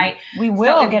reactions, right? We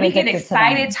will get addicted get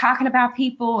excited talking about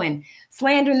people and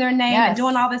slandering their name and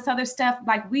doing all this other stuff.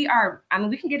 Like we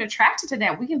can get attracted to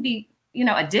that. We can be, you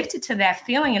know, addicted to that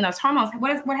feeling and those hormones.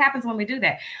 What happens when we do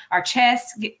that? Our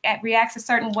chest reacts a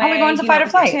certain way. We're going to fight or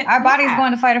flight. Our body's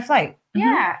going to fight or flight.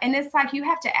 Yeah. And it's like, you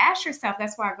have to ask yourself,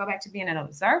 that's why I go back to being an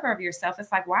observer of yourself. It's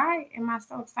like, why am I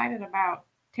so excited about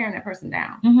tearing that person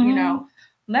down? You know,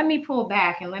 let me pull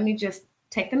back and let me just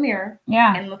take the mirror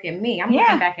and look at me. I'm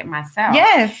looking back at myself.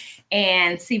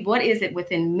 And see what is it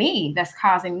within me that's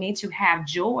causing me to have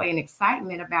joy and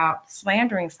excitement about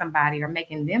slandering somebody or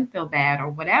making them feel bad or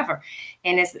whatever.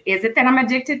 And is it that I'm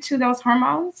addicted to those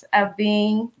hormones of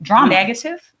being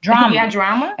negative? Drama.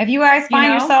 Drama. If you guys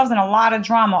find yourselves in a lot of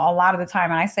drama a lot of the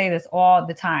time, and I say this all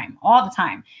the time.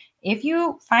 If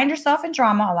you find yourself in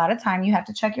drama a lot of time, you have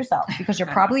to check yourself, because you're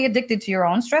probably addicted to your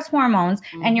own stress hormones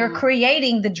and you're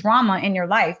creating the drama in your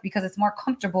life because it's more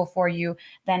comfortable for you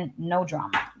than no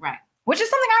drama. Right. Which is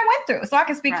something I went through. So I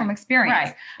can speak from experience.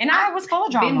 Right. And I was full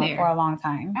of drama for a long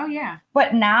time. Oh, yeah.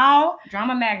 But now.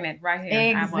 Drama magnet right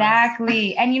here.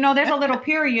 Exactly. And, you know, there's a little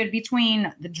period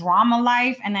between the drama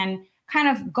life and then kind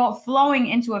of flowing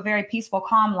into a very peaceful,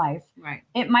 calm life. Right.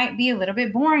 It might be a little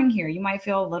bit boring here. You might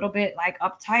feel a little bit like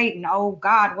uptight and, oh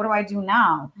God, what do I do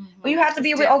now? But you have to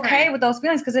be okay with those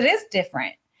feelings, because it is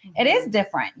different. It is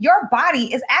different. Your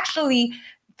body is actually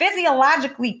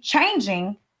physiologically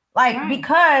changing,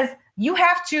 because you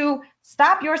have to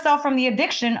stop yourself from the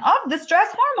addiction of the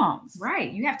stress hormones.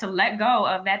 Right. You have to let go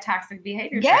of that toxic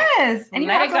behavior. Yes. And you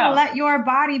have to let your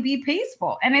body be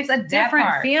peaceful. And it's a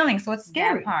different feeling. So it's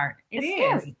scary. That part. It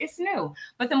is. Scary. It's new.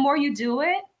 But the more you do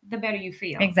it, the better you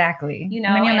feel. Exactly. You know,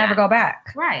 and then you'll never go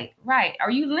back. Right.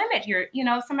 Or you limit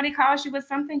somebody calls you with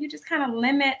something, you just kind of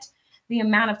limit the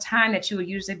amount of time that you would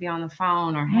usually be on the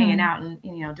phone or hanging out and,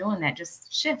 you know, doing that. Just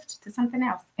shift to something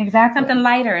else. Exactly. Something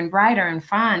lighter and brighter and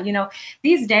fun. You know,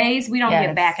 these days we don't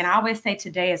get back. And I always say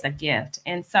today is a gift.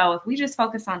 And so if we just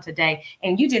focus on today,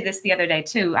 and you did this the other day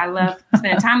too. I love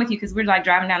spending time with you, because we're like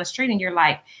driving down the street and you're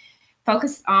like,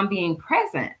 focus on being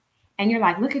present. And you're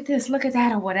like, look at this, look at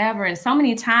that, or whatever. And so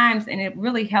many times, and it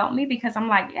really helped me, because I'm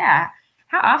like,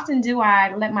 how often do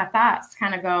I let my thoughts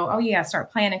kind of go, oh yeah,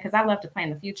 start planning, because I love to plan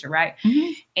the future, right?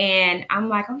 And I'm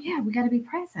like, oh yeah, we got to be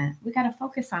present. We got to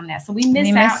focus on that. So we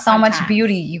miss so much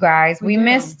beauty, you guys. We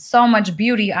miss so much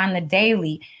beauty on the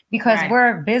daily, because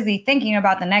we're busy thinking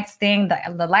about the next thing,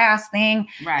 the last thing,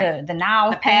 the now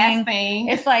the past thing.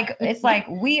 It's like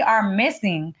we are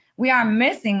missing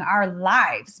our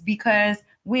lives, because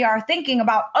we are thinking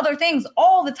about other things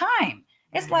all the time.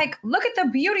 It's like, look at the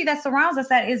beauty that surrounds us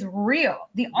that is real.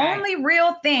 The only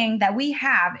real thing that we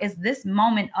have is this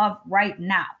moment of right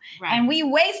now. And we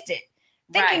waste it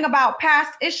thinking about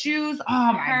past issues.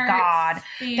 Oh my God,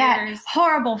 fears. That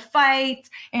horrible fight.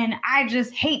 And I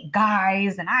just hate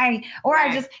guys and I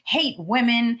just hate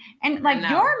women. And like,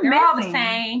 They're all the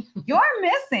same. You're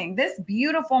missing this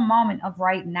beautiful moment of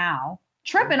right now.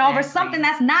 Tripping over something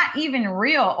that's not even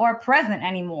real or present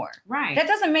anymore. That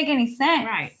doesn't make any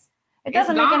sense. It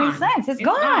doesn't make any sense. It's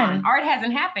gone. Or it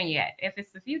hasn't happened yet. If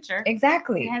it's the future.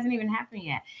 Exactly. It hasn't even happened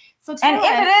yet. So if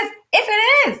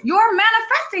it is, you're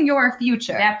manifesting your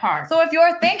future. That part. So if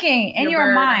you're thinking in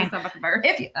your mind,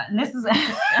 this is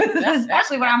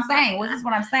actually what I'm saying. This is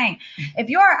what I'm saying. If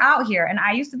you're out here, and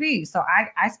I used to be, so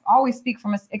I always speak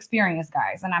from experience,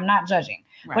 guys, and I'm not judging.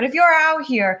 But if you're out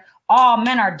here, all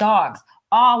men are dogs,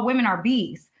 all women are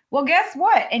bees. Well, guess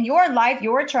what? In your life,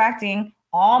 you're attracting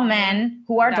all men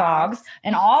who are dogs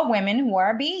and all women who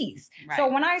are bees.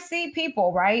 So when I see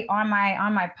people on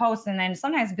my posts, and then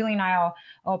sometimes Billy and I'll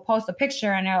post a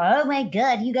picture and they're like, oh my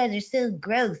God, you guys are so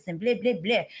gross and blah, blah,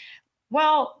 blah.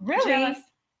 Well, really? Jealous.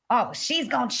 Oh, she's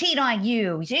going to cheat on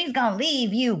you. She's going to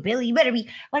leave you, Billy. You better be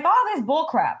like all this bull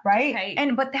crap, right?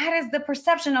 But that is the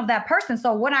perception of that person.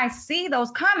 So when I see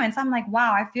those comments, I'm like,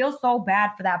 wow, I feel so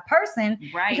bad for that person.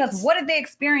 Because what did they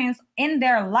experience in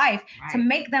their life to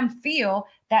make them feel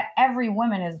that every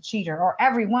woman is a cheater or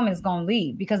every woman is going to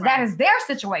leave? Because that is their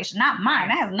situation, not mine.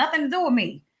 That has nothing to do with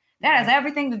me. That has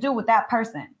everything to do with that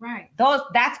person.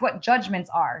 That's what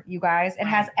judgments are, you guys. It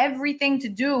has everything to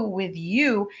do with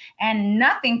you and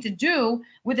nothing to do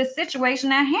with the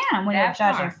situation at hand when you're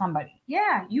judging somebody.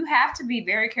 Yeah, you have to be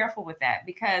very careful with that,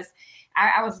 because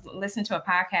I was listening to a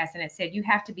podcast and it said you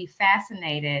have to be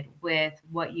fascinated with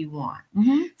what you want.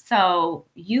 So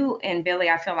you and Billy,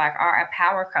 I feel like, are a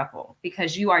power couple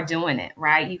because you are doing it,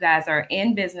 right? You guys are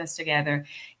in business together,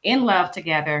 in love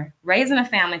together, raising a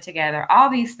family together, all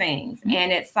these things.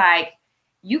 And it's like,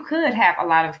 you could have a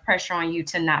lot of pressure on you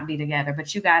to not be together,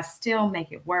 but you guys still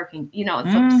make it work. And,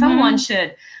 so someone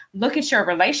should look at your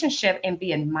relationship and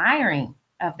be admiring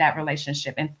of that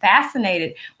relationship and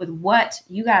fascinated with what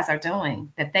you guys are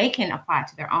doing that they can apply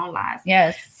to their own lives.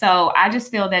 So I just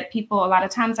feel that people a lot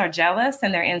of times are jealous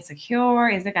and they're insecure.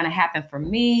 Is it going to happen for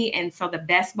me? And so the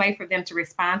best way for them to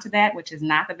respond to that, which is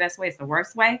not the best way, it's the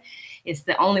worst way. It's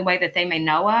the only way that they may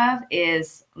know of,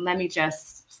 is let me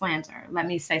just slander. Let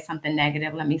me say something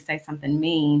negative. Let me say something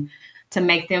mean to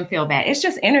make them feel bad. It's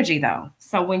just energy though.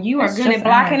 So when you are good at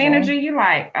blocking energy, you're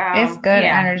like, it's good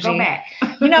energy. Go back.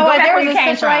 You know what? There was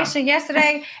a situation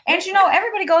yesterday, and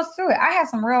everybody goes through it. I had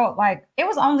some real, it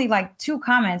was only 2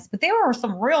 comments, but there were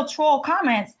some real troll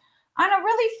comments on a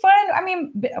really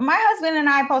fun. My husband and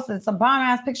I posted some bomb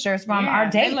ass pictures from our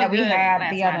date that we had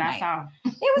the other night.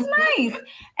 It was nice.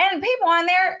 And people on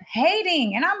there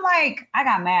hating. And I'm like, I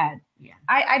got mad.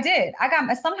 I did.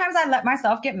 Sometimes I let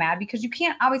myself get mad because you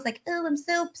can't always oh, I'm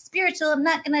so spiritual. I'm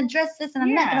not going to address this and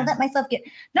I'm not going to let myself get.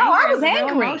 No, I was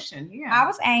angry. I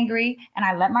was angry and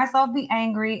I let myself be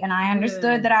angry and I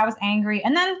understood that I was angry.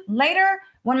 And then later,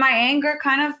 when my anger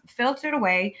kind of filtered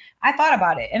away, I thought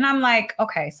about it and I'm like,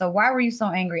 okay, so why were you so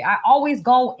angry? I always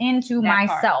go into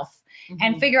myself.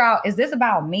 And figure out, is this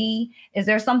about me? Is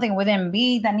there something within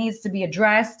me that needs to be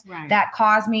addressed that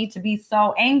caused me to be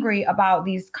so angry about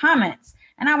these comments?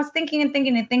 And I was thinking and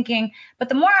thinking and thinking, but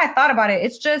the more I thought about it,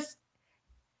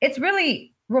 it's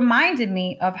really reminded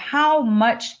me of how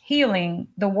much healing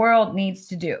the world needs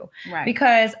to do.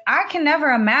 Because I can never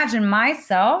imagine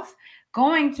myself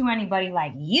going to anybody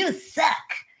like, you suck.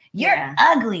 You're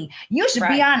ugly. You should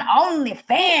be on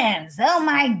OnlyFans. Oh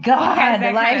my God. Has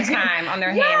that kind of time on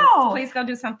their hands. Please go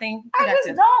do something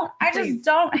productive. I just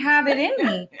don't have it in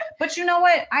me. But you know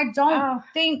what? I don't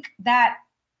think that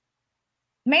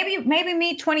maybe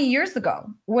me 20 years ago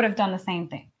would have done the same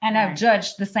thing and have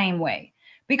judged the same way,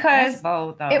 because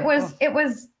it was,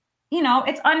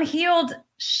 it's unhealed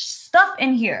stuff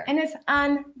in here. And it's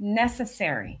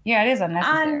unnecessary. Yeah, it is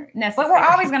unnecessary. But we're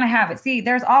always going to have it. See,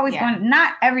 there's always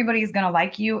not everybody's going to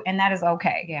like you, and that is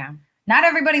okay. Not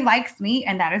everybody likes me,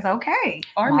 and that is okay.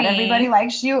 Or not me. Everybody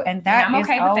likes you, and that is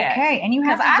okay. With that. And you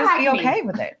have to just be okay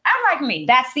with it. I like me.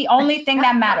 That's the only thing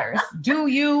that matters. Do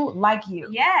you like you?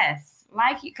 Yes.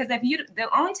 Like you. Because the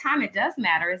only time it does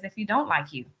matter is if you don't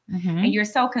like you. And you're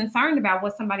so concerned about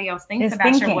what somebody else thinks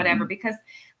about you or whatever, because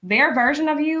their version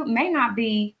of you may not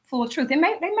be full of truth. They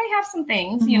may have some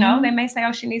things, they may say,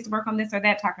 oh, she needs to work on this or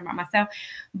that, talking about myself,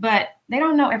 but they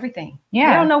don't know everything. They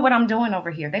don't know what I'm doing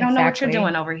over here. They don't know what you're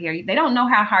doing over here. They don't know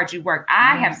how hard you work.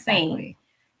 I have seen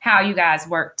how you guys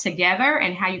work together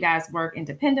and how you guys work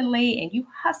independently, and you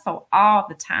hustle all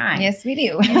the time. Yes, we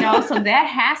do. So that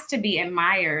has to be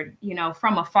admired,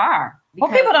 from afar. Well,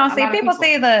 people don't see. People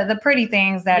see the pretty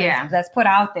things that's put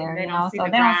out there, They so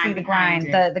don't they don't see the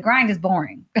grind. The grind is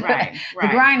boring. Right. The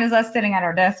grind is us sitting at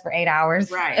our desk for 8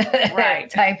 hours, right,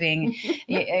 typing.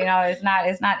 It's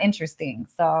not interesting.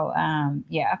 So, but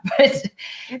yeah,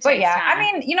 time. I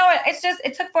mean,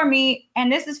 it took for me,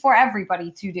 and this is for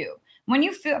everybody to do. When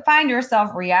you find yourself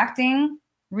reacting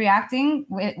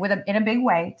in a big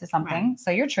way to something,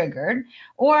 so you're triggered,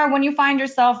 or when you find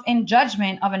yourself in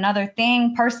judgment of another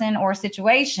thing, person, or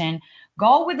situation,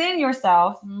 go within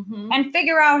yourself and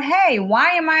figure out, hey,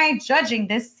 why am I judging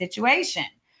this situation?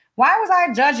 Why was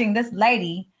I judging this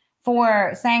lady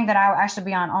for saying that I should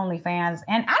be on OnlyFans?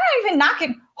 And I'm not even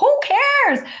knocking. Who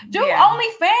cares? Do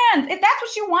OnlyFans. If that's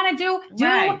what you want to do,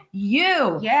 do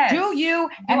you. Yes. Do you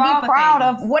and be proud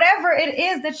of whatever it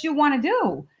is that you want to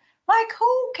do. Like,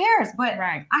 who cares? But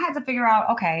I had to figure out,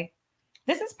 okay,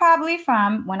 this is probably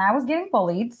from when I was getting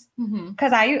bullied,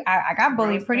 because I got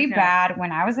bullied pretty bad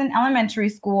when I was in elementary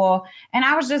school, and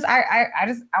I was just I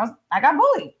got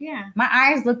bullied. Yeah, my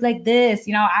eyes looked like this,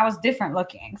 I was different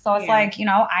looking, so it's like,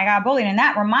 I got bullied, and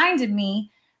that reminded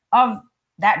me of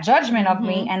that judgment of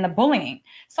me and the bullying.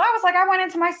 So I was like, I went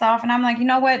into myself and I'm like, you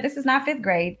know what? This is not 5th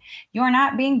grade. You're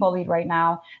not being bullied right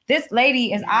now. This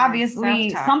lady is obviously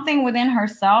something within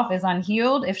herself is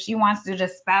unhealed if she wants to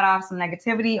just spat off some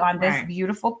negativity on this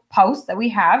beautiful post that we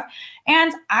have.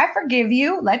 And I forgive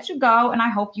you, let you go, and I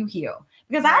hope you heal.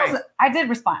 Because I did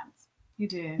respond. You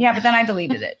did. Yeah, but then I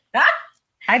deleted it.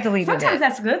 I deleted it. Sometimes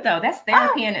that's good though. That's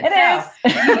therapy in itself.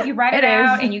 It is. You write it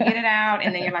out and you get it out,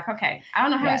 and then you're like, okay. I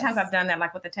don't know how many times I've done that,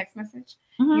 like with the text message.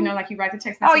 Like you write the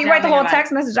text message. Oh, you write the whole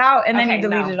text message out and then you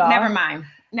delete it all. Never mind.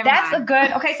 That's a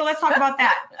good. Okay, so let's talk about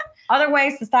that. Other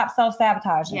ways to stop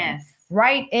self-sabotaging. Yes.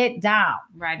 Write it down.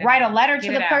 Write a letter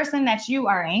to the person that you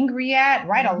are angry at.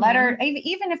 Write a letter,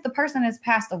 even if the person has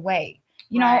passed away.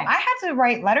 I had to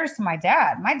write letters to my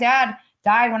dad. My dad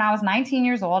died when I was 19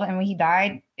 years old, and when he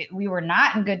died, we were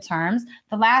not in good terms.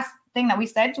 The last thing that we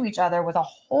said to each other was a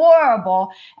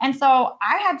horrible, and so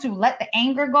I had to let the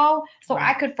anger go so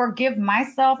I could forgive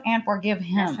myself and forgive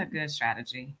him. That's a good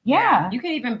strategy. Yeah. You can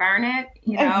even burn it.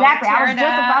 Exactly. I was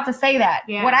just about to say that.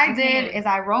 Yeah, what I did is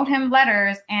I wrote him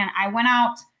letters, and I went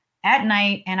out at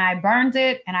night and I burned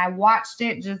it, and I watched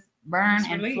it just burn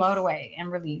and float away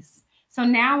and release. So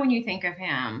now when you think of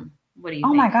him, what do you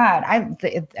think? Oh my God.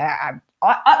 I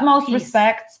utmost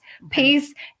respect,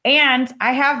 peace, and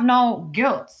I have no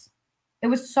guilt. It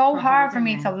was so hard for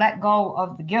me to let go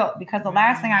of the guilt, because the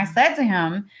last thing I said to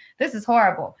him, this is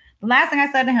horrible. The last thing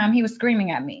I said to him, he was screaming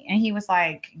at me, and he was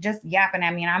like just yapping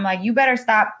at me. And I'm like, you better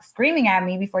stop screaming at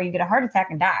me before you get a heart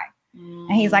attack and die.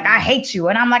 And he's like, I hate you.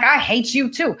 And I'm like, I hate you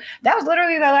too. That was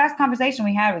literally the last conversation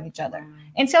we had with each other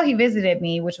until he visited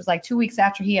me, which was like 2 weeks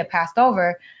after he had passed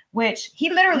over, which he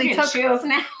literally took chills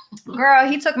now. Girl,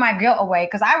 he took my guilt away,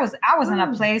 because I was in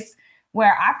a place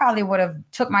where I probably would have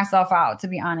took myself out, to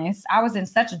be honest. I was in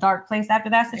such a dark place after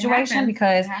that situation,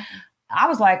 because I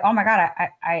was like, oh my God,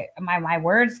 my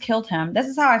words killed him. This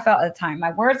is how I felt at the time.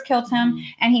 My words killed him,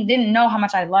 and he didn't know how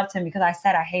much I loved him because I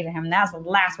said I hated him. That was the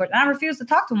last word. And I refused to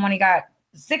talk to him when he got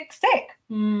sick,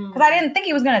 because I didn't think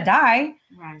he was going to die.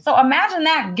 Right. So imagine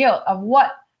that guilt of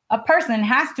what a person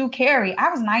has to carry. I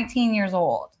was 19 years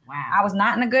old. Wow. I was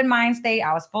not in a good mind state.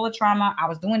 I was full of trauma. I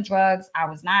was doing drugs. I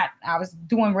was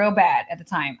doing real bad at the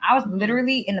time. I was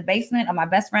literally in the basement of my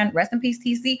best friend. Rest in peace,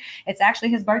 TC. It's actually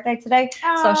his birthday today.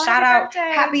 So shout out,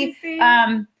 happy,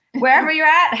 wherever you're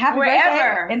at, happy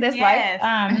birthday in this life.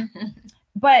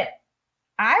 But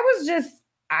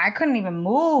I couldn't even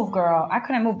move, girl. I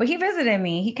couldn't move. But he visited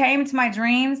me. He came to my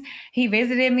dreams. He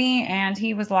visited me, and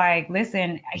he was like,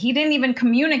 listen, he didn't even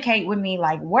communicate with me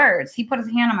like words. He put his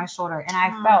hand on my shoulder, and I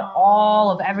felt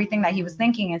all of everything that he was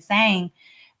thinking and saying.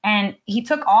 And he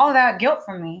took all of that guilt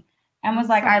from me and was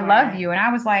like, I love you. And I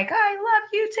was like, I love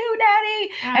you too,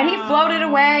 Daddy. And he floated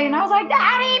away, and I was like,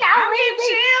 Daddy, don't leave me.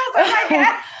 Chills. Oh my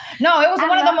God. No, it was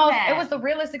it was the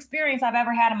realest experience I've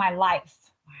ever had in my life.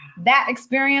 That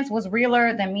experience was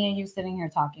realer than me and you sitting here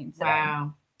talking today.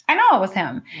 Wow. I know it was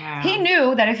him. Wow. He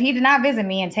knew that if he did not visit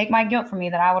me and take my guilt from me,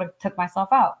 that I would have took myself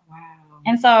out. Wow.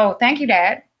 And so thank you,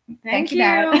 Dad. Thank you,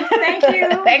 Dad. Thank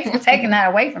you. Thanks for taking that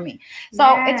away from me.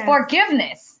 So it's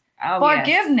forgiveness.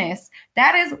 Forgiveness.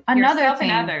 That is another yourself thing.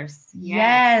 And others.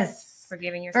 Yes.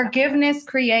 Forgiving yourself. Forgiveness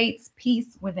creates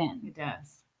peace within. It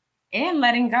does. And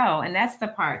letting go. And that's the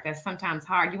part that's sometimes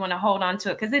hard. You want to hold on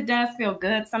to it because it does feel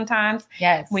good sometimes.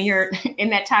 Yes. When you're in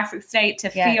that toxic state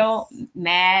to Yes. feel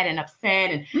mad and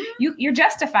upset and you're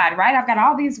justified, right? I've got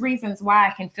all these reasons why I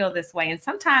can feel this way. And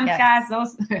sometimes, Yes. guys,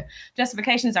 those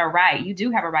justifications are right. You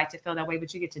do have a right to feel that way,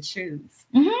 but you get to choose.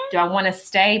 Do I want to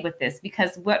stay with this?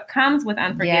 Because what comes with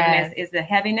unforgiveness is the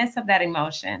heaviness of that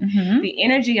emotion, the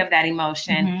energy of that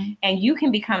emotion, and you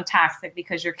can become toxic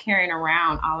because you're carrying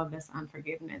around all of this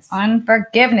unforgiveness.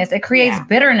 Unforgiveness. It creates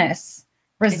bitterness,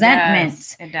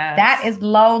 resentment. It does. That is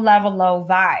low level, low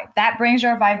vibe. That brings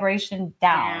your vibration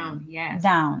down. Yes.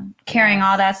 Down. Carrying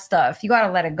all that stuff. You got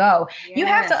to let it go. You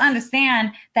have to Yes.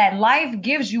 understand that life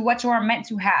gives you what you are meant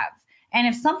to have. And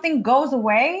if something goes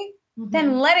away,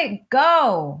 then let it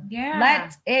go. Yeah.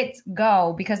 Let it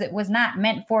go because it was not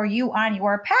meant for you on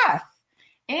your path.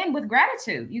 And with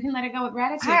gratitude, you can let it go with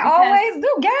gratitude. I always do.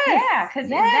 Yes. Yeah, because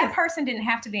that person didn't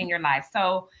have to be in your life.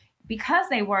 So because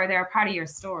they're a part of your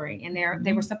story, and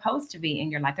they were supposed to be in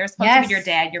your life. They're supposed to be your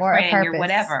dad, your friend, your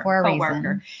whatever,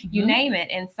 coworker, you name it.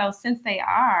 And so since they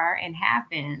are and have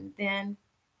been, then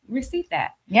receive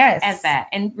that as that.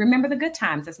 And remember the good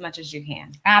times as much as you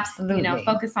can. Absolutely.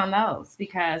 Focus on those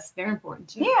because they're important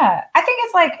too. Yeah. I think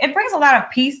it's like, it brings a lot of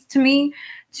peace to me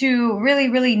to really,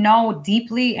 really know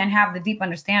deeply and have the deep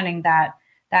understanding that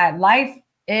life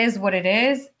is what it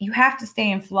is. You have to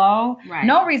stay in flow. Right.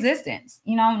 No resistance,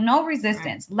 no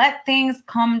resistance. Right. Let things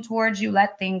come towards you.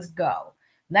 Let things go.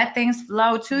 Let things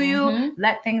flow to you.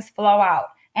 Let things flow out.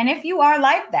 And if you are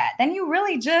like that, then you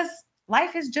really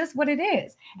life is just what it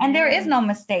is. And there is no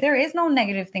mistake. There is no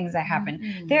negative things that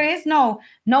happen. There is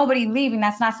nobody leaving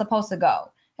that's not supposed to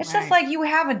go. It's just like you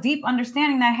have a deep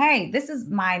understanding that, hey, this is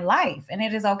my life and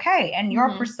it is okay. And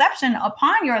your perception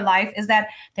upon your life is that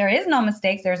there is no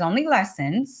mistakes. There's only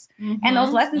lessons. And those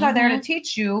lessons are there to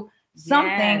teach you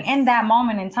something in that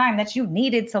moment in time that you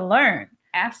needed to learn.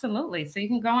 Absolutely. So you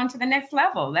can go on to the next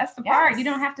level. That's the part. You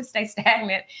don't have to stay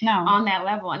stagnant on that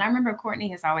level. And I remember Courtney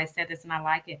has always said this, and I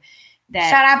like it.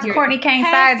 Shout out to Courtney Kane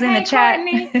Sides in the chat.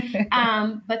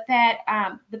 But that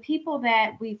the people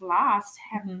that we've lost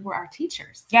were our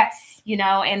teachers. Yes.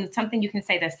 And something you can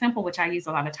say that's simple, which I use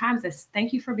a lot of times, is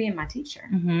thank you for being my teacher.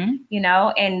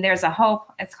 And there's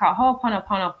it's called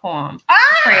Ho'oponopono poem.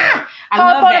 Prayer.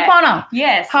 Ho'oponopono.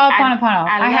 Yes. Ho'oponopono.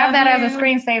 I have that as a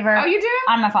screensaver. Oh, you do?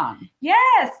 On my phone.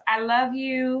 Yes. I love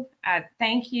you. I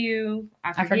thank you.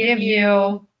 I forgive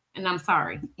you. And I'm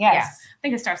sorry. Yes. Yeah. I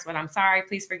think it starts with I'm sorry.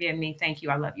 Please forgive me. Thank you.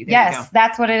 I love you. There you go.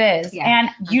 That's what it is. Yeah. And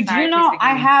you sorry, do know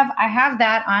I have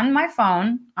that on my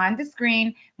phone on the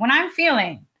screen when I'm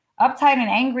feeling uptight and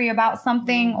angry about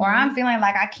something, or I'm feeling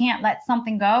like I can't let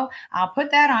something go. I'll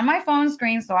put that on my phone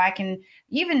screen so I can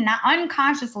even not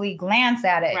unconsciously glance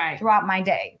at it throughout my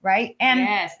day. Right. And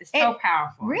yes, it's so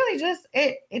powerful. Really just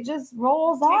it just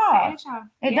rolls off.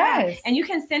 It does. And you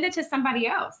can send it to somebody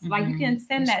else. Like you can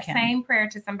send that same prayer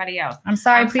to somebody else. I'm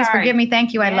sorry. Please forgive me.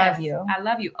 Thank you. I love you. I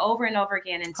love you over and over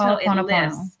again until it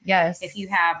lifts. Yes. If you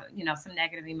have, some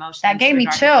negative emotions. That gave me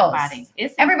chills.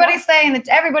 Everybody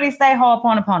say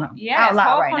Ho'oponopono out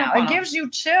loud right now. It gives you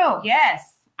chills.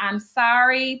 Yes. I'm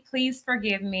sorry. Please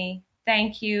forgive me.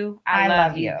 Thank you. I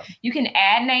love you. You can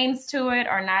add names to it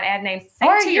or not add names. Say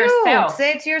it to yourself.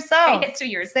 Say it to yourself. Say it to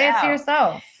yourself. Say it to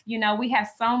yourself. We have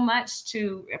so much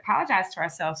to apologize to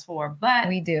ourselves for, but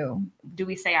we do. Do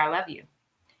we say I love you?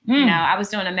 I was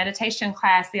doing a meditation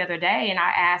class the other day, and I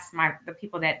asked the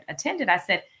people that attended, I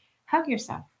said, hug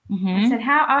yourself. I said,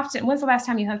 how often, when's the last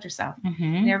time you hugged yourself?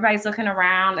 And everybody's looking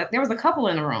around. There was a couple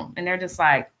in the room, and they're just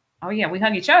like, oh yeah, we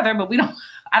hug each other, but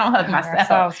I don't hug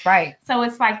myself. Right. So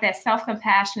it's like that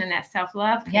self-compassion and that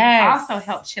self-love can also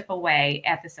help chip away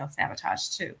at the self-sabotage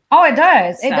too. Oh, it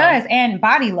does. It does. And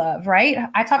body love, right?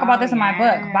 I talk about this in my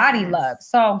book, body love.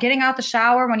 So getting out the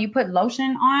shower, when you put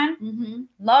lotion on,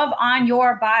 love on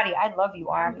your body. I love you,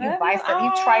 arm. You bicep,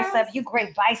 you tricep, you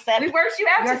great bicep. We worked you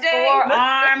out your today.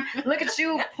 Forearm. Look at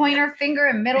you, pointer finger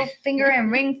and middle finger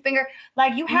and ring finger.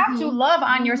 Like you have to love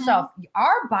on yourself.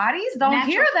 Our bodies don't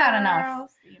hear that enough.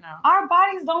 Our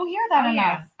bodies don't hear that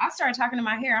enough. I started talking to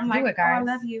my hair. I'm like, guys. I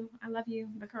love you. I love you.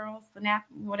 The curls, the nap,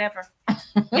 whatever.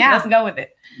 Let's go with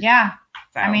it. Yeah.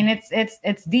 So. I mean,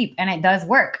 it's deep and it does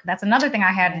work. That's another thing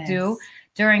I had to do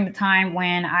during the time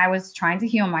when I was trying to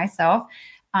heal myself.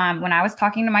 When I was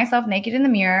talking to myself naked in the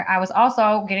mirror, I was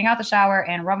also getting out the shower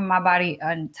and rubbing my body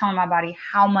and telling my body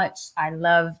how much I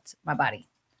loved my body.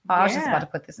 Oh, I was just about to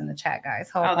put this in the chat, guys.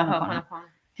 Ho'oponopono.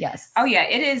 Yes. Oh yeah,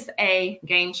 it is a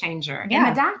game changer. Yeah.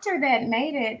 And the doctor that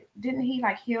made it, didn't he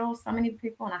like heal so many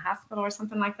people in a hospital or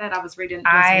something like that? I was reading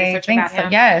some research think about so.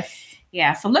 him. Yes.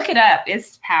 Yeah, so look it up.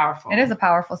 It's powerful. It is a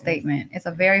powerful statement. It's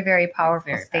a very, very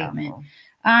powerful statement.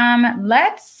 Powerful.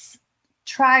 Let's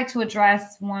try to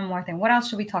address one more thing. What else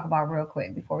should we talk about real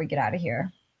quick before we get out of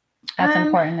here? That's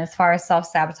important as far as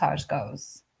self-sabotage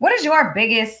goes. What is your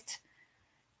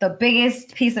the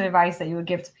biggest piece of advice that you would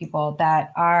give to people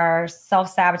that are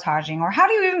self-sabotaging, or how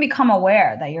do you even become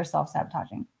aware that you're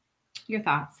self-sabotaging? Your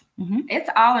thoughts. Mm-hmm. It's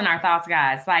all in our thoughts,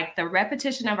 guys. Like the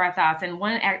repetition of our thoughts. And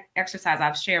one exercise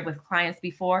I've shared with clients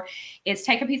before is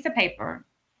take a piece of paper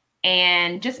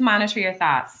and just monitor your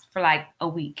thoughts for like a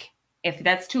week. If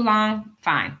that's too long,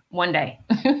 fine. One day,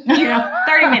 30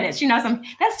 minutes,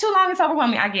 that's too long. It's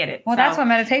overwhelming. I get it. Well, so that's what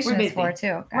meditation is for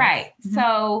too. Guys. Right. Mm-hmm.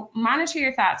 So monitor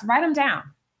your thoughts, write them down,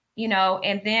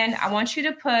 and then I want you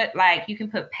to put you can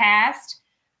put past,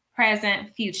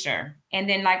 present, future, and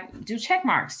then do check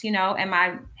marks, am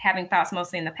I having thoughts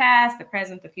mostly in the past, the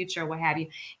present, the future, what have you,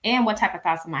 and what type of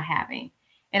thoughts am I having?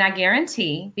 And I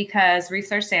guarantee, because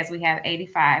research says we have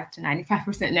 85 to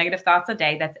 95% negative thoughts a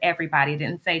day. That's everybody. It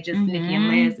didn't say just Nikki and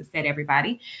Liz. It said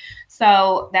everybody.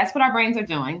 So that's what our brains are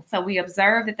doing. So we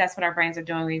observe that that's what our brains are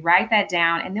doing. We write that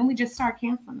down, and then we just start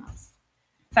canceling those.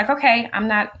 It's like, okay, I'm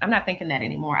not thinking that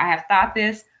anymore. I have thought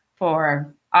this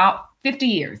for 50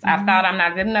 years. I've thought I'm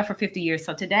not good enough for 50 years.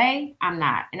 So today I'm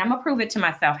not, and I'm gonna prove it to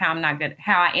myself how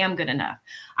I am good enough.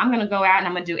 I'm gonna go out and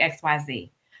I'm gonna do X, Y,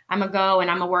 Z. I'm going to go and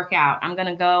I'm going to work out. I'm going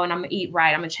to go and I'm going to eat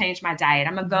right. I'm going to change my diet.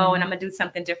 I'm going to go and I'm going to do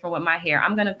something different with my hair.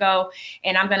 I'm going to go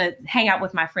and I'm going to hang out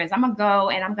with my friends. I'm going to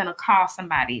go and I'm going to call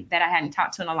somebody that I hadn't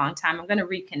talked to in a long time. I'm going to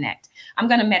reconnect. I'm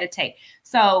going to meditate.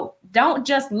 So don't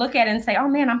just look at it and say, oh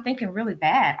man, I'm thinking really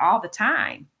bad all the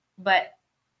time. But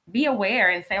be aware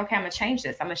and say, okay, I'm going to change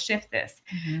this. I'm going to shift this.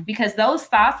 Because those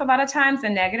thoughts, a lot of times, the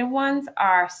negative ones,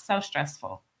 are so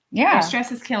stressful. Yeah. And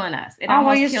stress is killing us.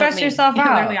 You stress yourself out.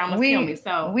 It literally almost killed me.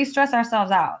 So we stress ourselves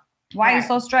out. Why are you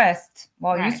so stressed?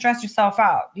 Well, you stress yourself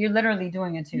out. You're literally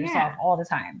doing it to yourself all the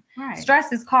time. Right.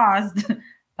 Stress is caused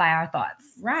by our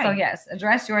thoughts. Right. So yes,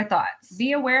 address your thoughts.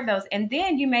 Be aware of those. And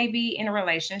then you may be in a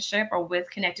relationship or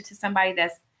connected to somebody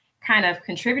that's kind of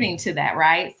contributing to that,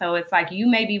 right? So it's like you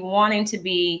may be wanting to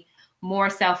be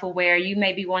more self-aware. You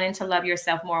may be wanting to love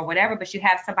yourself more or whatever, but you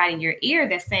have somebody in your ear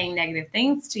that's saying negative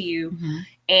things to you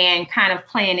and kind of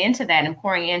playing into that and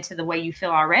pouring into the way you feel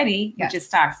already, which is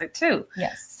toxic too.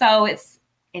 Yes. So it's,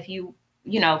 if you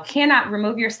cannot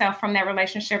remove yourself from that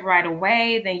relationship right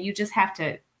away, then you just have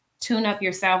to tune up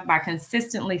yourself by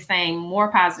consistently saying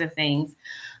more positive things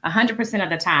 100%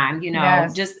 of the time,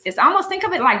 just, it's almost, think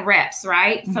of it like reps,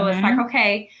 right? So it's like,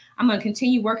 okay, I'm going to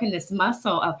continue working this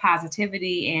muscle of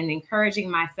positivity and encouraging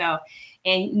myself.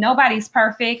 And nobody's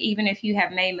perfect. Even if you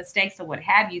have made mistakes or what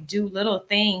have you, do little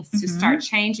things to start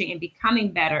changing and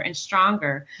becoming better and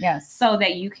stronger. Yes. So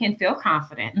that you can feel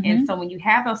confident. And so when you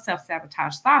have those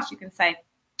self-sabotage thoughts, you can say,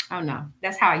 oh no,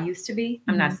 that's how I used to be.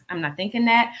 I'm not thinking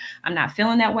that. I'm not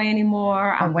feeling that way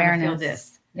anymore. I'm going to feel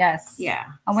this. Yes. Yeah.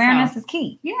 Awareness is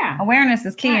key. Yeah. Awareness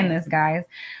is key in this, guys.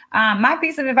 My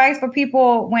piece of advice for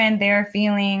people when they're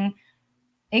feeling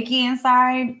icky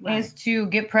inside is to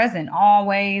get present.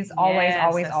 Always.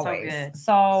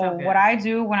 So what I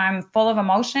do when I'm full of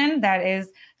emotion that is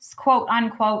quote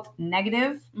unquote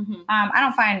negative, I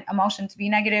don't find emotion to be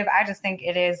negative. I just think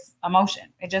it is emotion.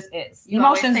 It just is.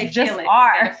 Emotions just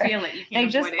are. Feel it. They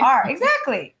just are.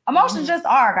 Exactly. Emotions just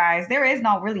are, guys. There is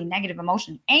no really negative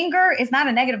emotion. Anger is not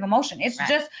a negative emotion. It's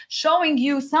just showing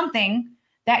you something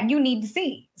that you need to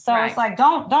see. So it's like,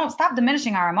 don't stop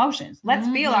diminishing our emotions. Let's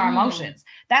feel our emotions.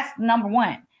 That's number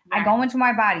one. I go into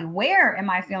my body. Where am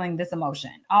I feeling this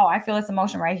emotion? Oh, I feel this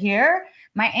emotion right here.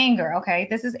 My anger. Okay,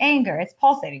 this is anger. It's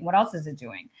pulsating. What else is it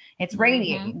doing? It's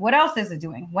radiating. What else is it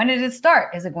doing? When did it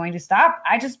start? Is it going to stop?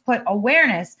 I just put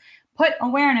awareness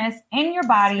in your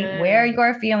body where you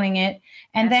are feeling it.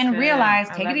 And then realize,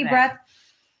 take a deep breath.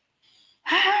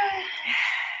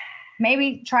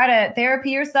 Maybe try to therapy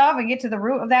yourself and get to the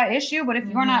root of that issue. But if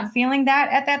you're not feeling that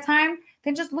at that time,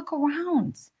 then just look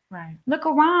around. Right. Look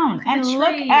around and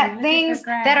look at things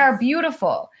that are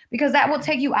beautiful, because that will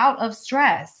take you out of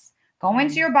stress. Go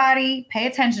into your body, pay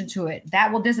attention to it.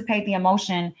 That will dissipate the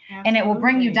emotion. And it will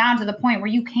bring you down to the point where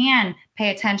you can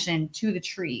pay attention to the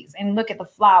trees and look at the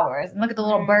flowers and look at the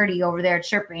little birdie over there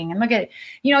chirping and look at,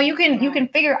 you can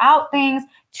figure out things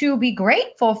to be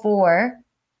grateful for.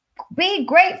 Be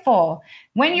grateful.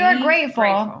 When you're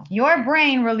grateful, your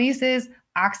brain releases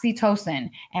oxytocin.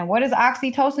 And what does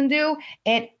oxytocin do?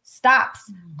 It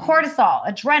stops cortisol,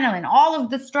 adrenaline, all of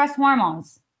the stress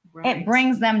hormones. It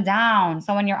brings them down.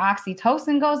 So when your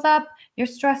oxytocin goes up, your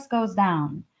stress goes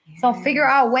down. So figure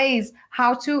out ways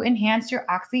how to enhance your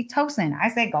oxytocin. I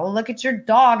say, go look at your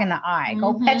dog in the eye.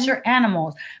 Go pet your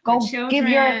animals. Go give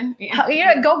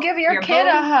go give your kid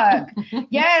a hug.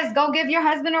 Yes, go give your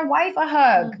husband or wife a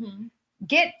hug.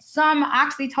 Get some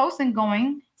oxytocin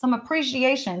going, some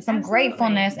appreciation, some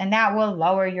gratefulness, and that will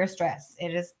lower your stress.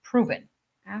 It is proven.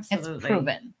 Absolutely. It's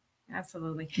proven.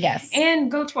 Absolutely. Yes. And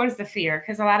go towards the fear,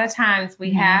 because a lot of times we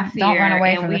have fear. Don't run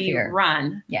away and from the we fear.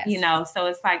 Run. Yes. You know, so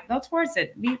it's like go towards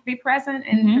it. Be present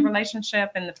in the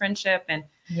relationship and the friendship, and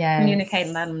communicate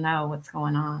and let them know what's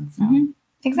going on. So.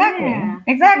 Exactly. Yeah,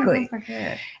 exactly.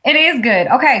 Good. It is good.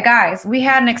 Okay, guys, we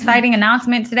had an exciting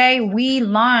announcement today. We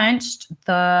launched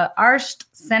the Arsht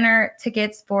Center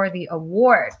tickets for the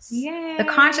awards. Yay. The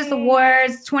Conscious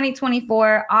Awards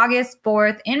 2024, August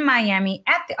 4th in Miami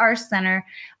at the Arsht Center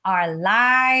are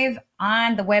live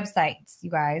on the websites, you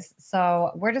guys.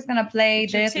 So we're just going to play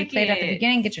this. We played at the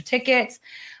beginning. Get your tickets.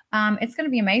 It's going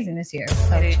to be amazing this year.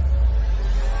 So.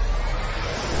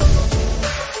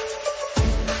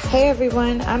 Hey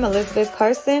everyone, I'm Elisabeth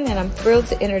Carson, and I'm thrilled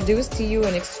to introduce to you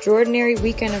an extraordinary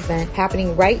weekend event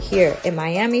happening right here in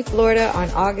Miami, Florida on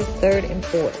August 3rd and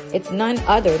 4th. It's none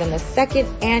other than the second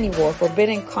annual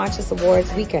Forbidden Conscious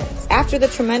Awards weekends. After the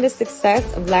tremendous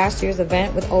success of last year's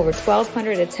event with over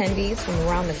 1,200 attendees from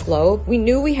around the globe, we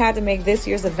knew we had to make this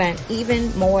year's event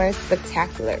even more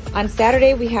spectacular. On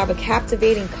Saturday, we have a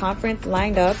captivating conference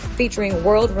lined up featuring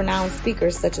world-renowned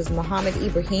speakers such as Muhammad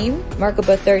Ibrahim,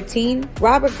 Merkaba 13,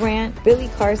 Robert Grant, Billy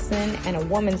Carson, and a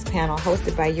women's panel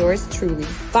hosted by yours truly.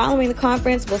 Following the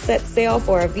conference, we'll set sail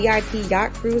for a VIP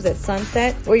yacht cruise at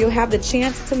sunset, where you'll have the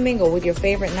chance to mingle with your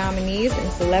favorite nominees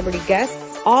and celebrity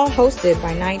guests, all hosted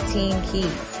by 19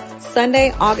 Keys.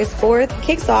 Sunday, August 4th,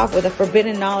 kicks off with a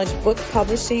Forbidden Knowledge book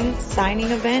publishing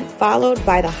signing event, followed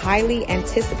by the highly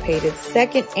anticipated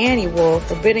second annual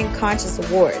Forbidden Conscious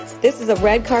Awards. This is a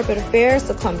red carpet affair,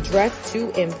 so come dressed to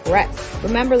impress.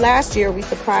 Remember last year we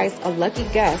surprised a lucky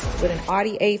guest with an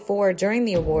Audi A4 during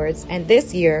the awards, and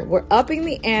this year we're upping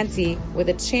the ante with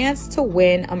a chance to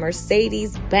win a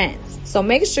Mercedes-Benz. So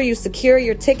make sure you secure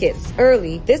your tickets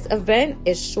early. This event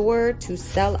is sure to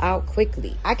sell out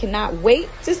quickly. I cannot wait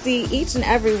to see each and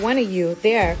every one of you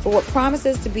there for what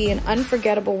promises to be an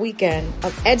unforgettable weekend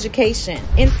of education,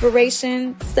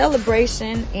 inspiration,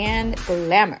 celebration, and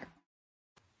glamour.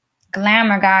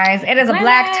 Glamour, guys. It is a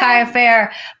black tie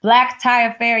affair. Black tie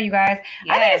affair, you guys.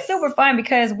 Yes. I think it's super fun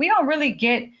because we don't really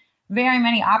get very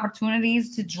many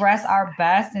opportunities to dress our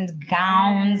best in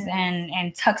gowns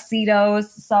and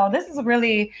tuxedos. So this is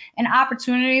really an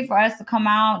opportunity for us to come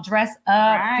out, dress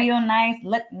up, feel nice,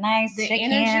 look nice, shake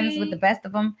hands with the best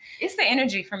of them. It's the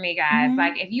energy for me, guys.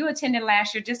 Like if you attended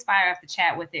last year, just fire up the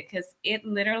chat with it, because it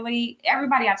literally,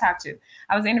 everybody I talked to,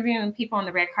 I was interviewing people on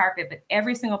the red carpet, but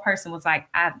every single person was like,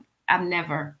 I've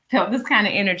never felt this kind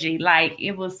of energy. Like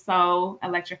it was so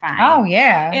electrifying. Oh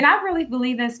yeah. And I really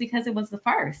believe this because it was the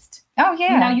first. Oh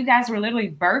yeah. You know, you guys were literally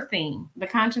birthing the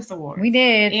Conscious Awards. We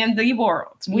did. In the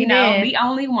world. We did. The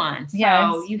only one. So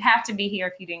yes. You have to be here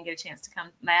if you didn't get a chance to come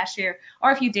last year,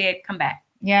 or if you did, come back.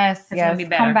 Yes.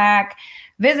 Come back.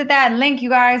 Visit that link, you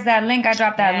guys. That link, I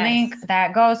dropped that link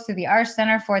that goes to the Arsht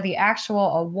Center for the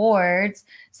actual awards.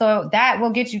 So that will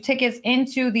get you tickets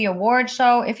into the award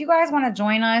show. If you guys want to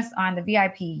join us on the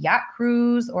VIP yacht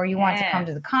cruise, or you want to come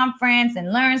to the conference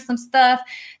and learn some stuff,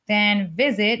 then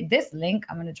visit this link.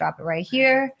 I'm going to drop it right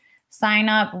here. Sign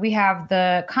up. We have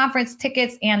the conference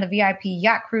tickets and the VIP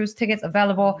yacht cruise tickets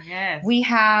available. Yes. We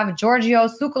have Giorgio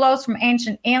Tsoukalos from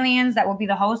Ancient Aliens that will be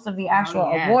the host of the actual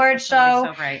award show.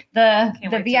 So great. The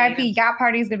VIP yacht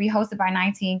party is going to be hosted by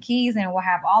 19 Keys, and we'll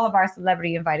have all of our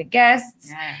celebrity invited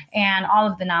guests and all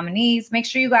of the nominees. Make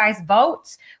sure you guys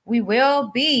vote. We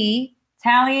will be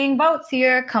tallying votes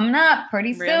here coming up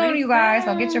pretty soon, you guys.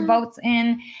 So get your votes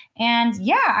in. And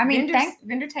yeah, I mean,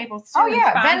 vendor tables too. Oh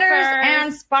yeah, vendors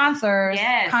and sponsors.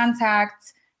 Yes.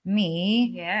 Contact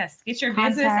me. Yes, get your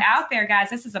business out there, guys.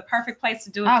 This is a perfect place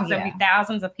to do it because there'll be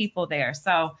thousands of people there.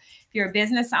 So if you're a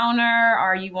business owner,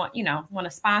 or you want to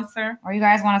sponsor, or you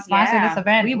guys want to sponsor this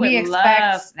event, we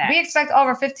expect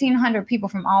over 1,500 people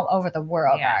from all over the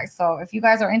world, guys. So if you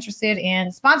guys are interested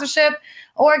in sponsorship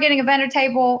or getting a vendor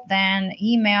table, then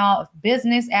email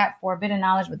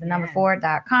business@forbiddenknowledge with the number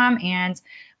 4.com, and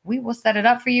we will set it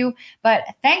up for you. But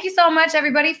thank you so much,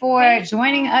 everybody, for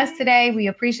joining us today. We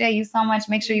appreciate you so much.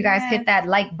 Make sure you guys hit that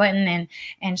like button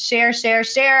and share.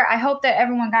 I hope that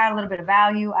everyone got a little bit of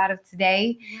value out of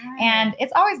today. And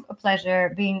it's always a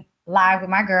pleasure being live with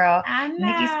my girl, I know.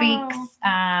 Nikki Speaks.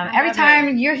 Every love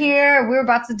time you're here, we're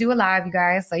about to do a live, you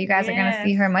guys. So you guys are going to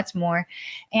see her much more.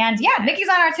 And yeah, Nikki's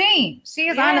on our team. She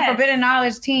is on the Forbidden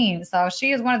Knowledge team. So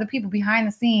she is one of the people behind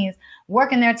the scenes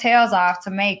working their tails off to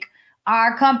make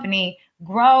our company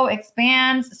grow,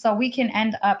 expand, so we can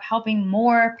end up helping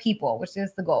more people, which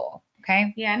is the goal.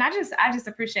 Okay. Yeah. And I just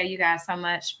appreciate you guys so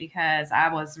much because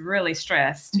I was really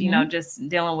stressed, you know, just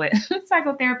dealing with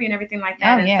psychotherapy and everything like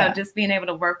that. So just being able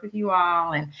to work with you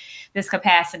all and this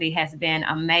capacity has been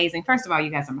amazing. First of all,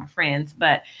 you guys are my friends,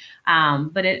 but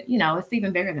it, you know, it's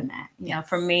even bigger than that. You know,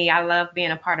 for me, I love being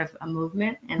a part of a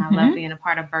movement and I love being a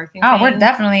part of birthing. Oh, we're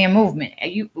definitely a movement.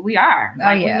 We are.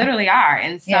 Like, we literally are.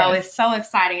 And so it's so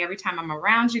exciting every time I'm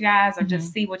around you guys or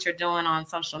just see what you're doing on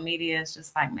social media. It's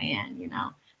just like, man, you know.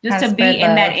 Just to be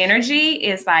in that energy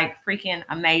is like freaking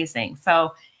amazing.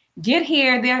 So get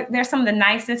here. They're some of the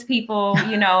nicest people.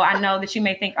 You know, I know that you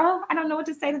may think, oh, I don't know what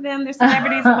to say to them. They're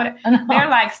celebrities or whatever. They're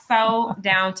like so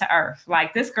down to earth.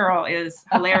 Like this girl is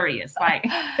hilarious. Like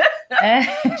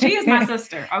she is my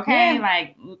sister. Okay.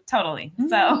 Like totally.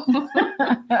 So been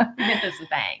through some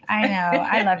things. I know.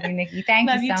 I love you, Nikki.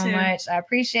 Thank you so much. I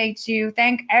appreciate you.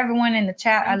 Thank everyone in the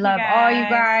chat. I love all you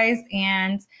guys.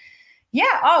 And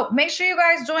yeah. Oh, make sure you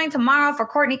guys join tomorrow for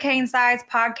Courtney Kane Sides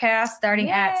podcast starting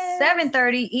at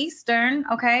 7:30 Eastern.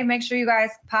 Okay. Make sure you guys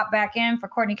pop back in for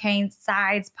Courtney Kane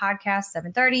Sides podcast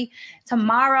 7:30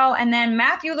 tomorrow. And then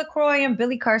Matthew LaCroix and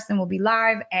Billy Carson will be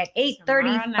live at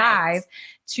 8:35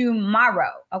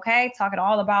 tomorrow. Okay. Talking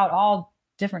all about all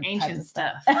different ancient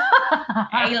stuff.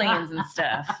 Aliens and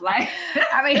stuff. Like,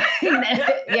 I mean,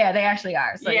 yeah, they actually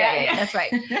are. So yeah, that's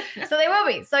right. So they will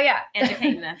be. So yeah,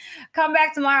 educating us. Come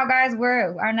back tomorrow, guys.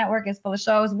 Our network is full of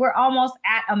shows. We're almost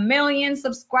at 1 million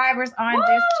subscribers on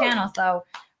this channel. So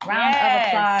round of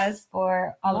applause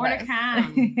for all of us. More to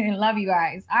come. Love you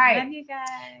guys. All right. Love you guys.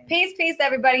 Peace,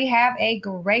 everybody. Have a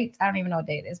great, I don't even know what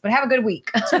day it is, but have a good week.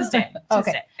 Tuesday.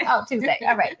 Okay. Oh, Tuesday.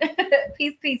 All right.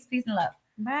 Peace, and love.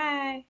 Bye.